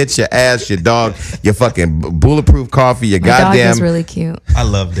 your tits, your ass, your dog, your fucking bulletproof coffee, your My dog goddamn. is really cute. I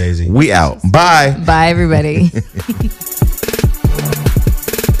love Daisy. We out. Bye. Bye, everybody.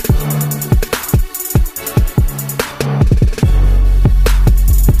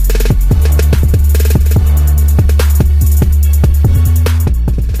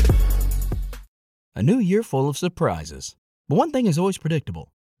 A new year full of surprises. But one thing is always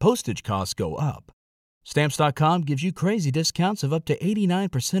predictable. Postage costs go up. Stamps.com gives you crazy discounts of up to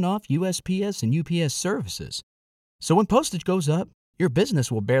 89% off USPS and UPS services. So when postage goes up, your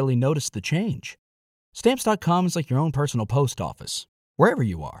business will barely notice the change. Stamps.com is like your own personal post office, wherever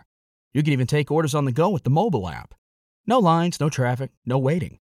you are. You can even take orders on the go with the mobile app. No lines, no traffic, no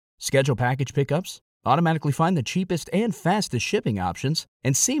waiting. Schedule package pickups, automatically find the cheapest and fastest shipping options,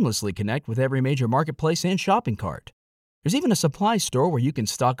 and seamlessly connect with every major marketplace and shopping cart. There's even a supply store where you can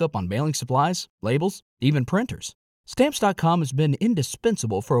stock up on mailing supplies, labels, even printers. Stamps.com has been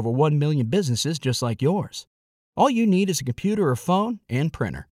indispensable for over 1 million businesses just like yours. All you need is a computer or phone and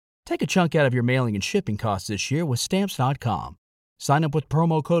printer. Take a chunk out of your mailing and shipping costs this year with Stamps.com. Sign up with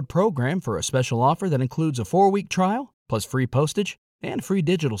promo code PROGRAM for a special offer that includes a 4-week trial, plus free postage and free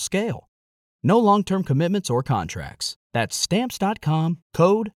digital scale. No long-term commitments or contracts. That's Stamps.com,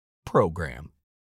 code PROGRAM.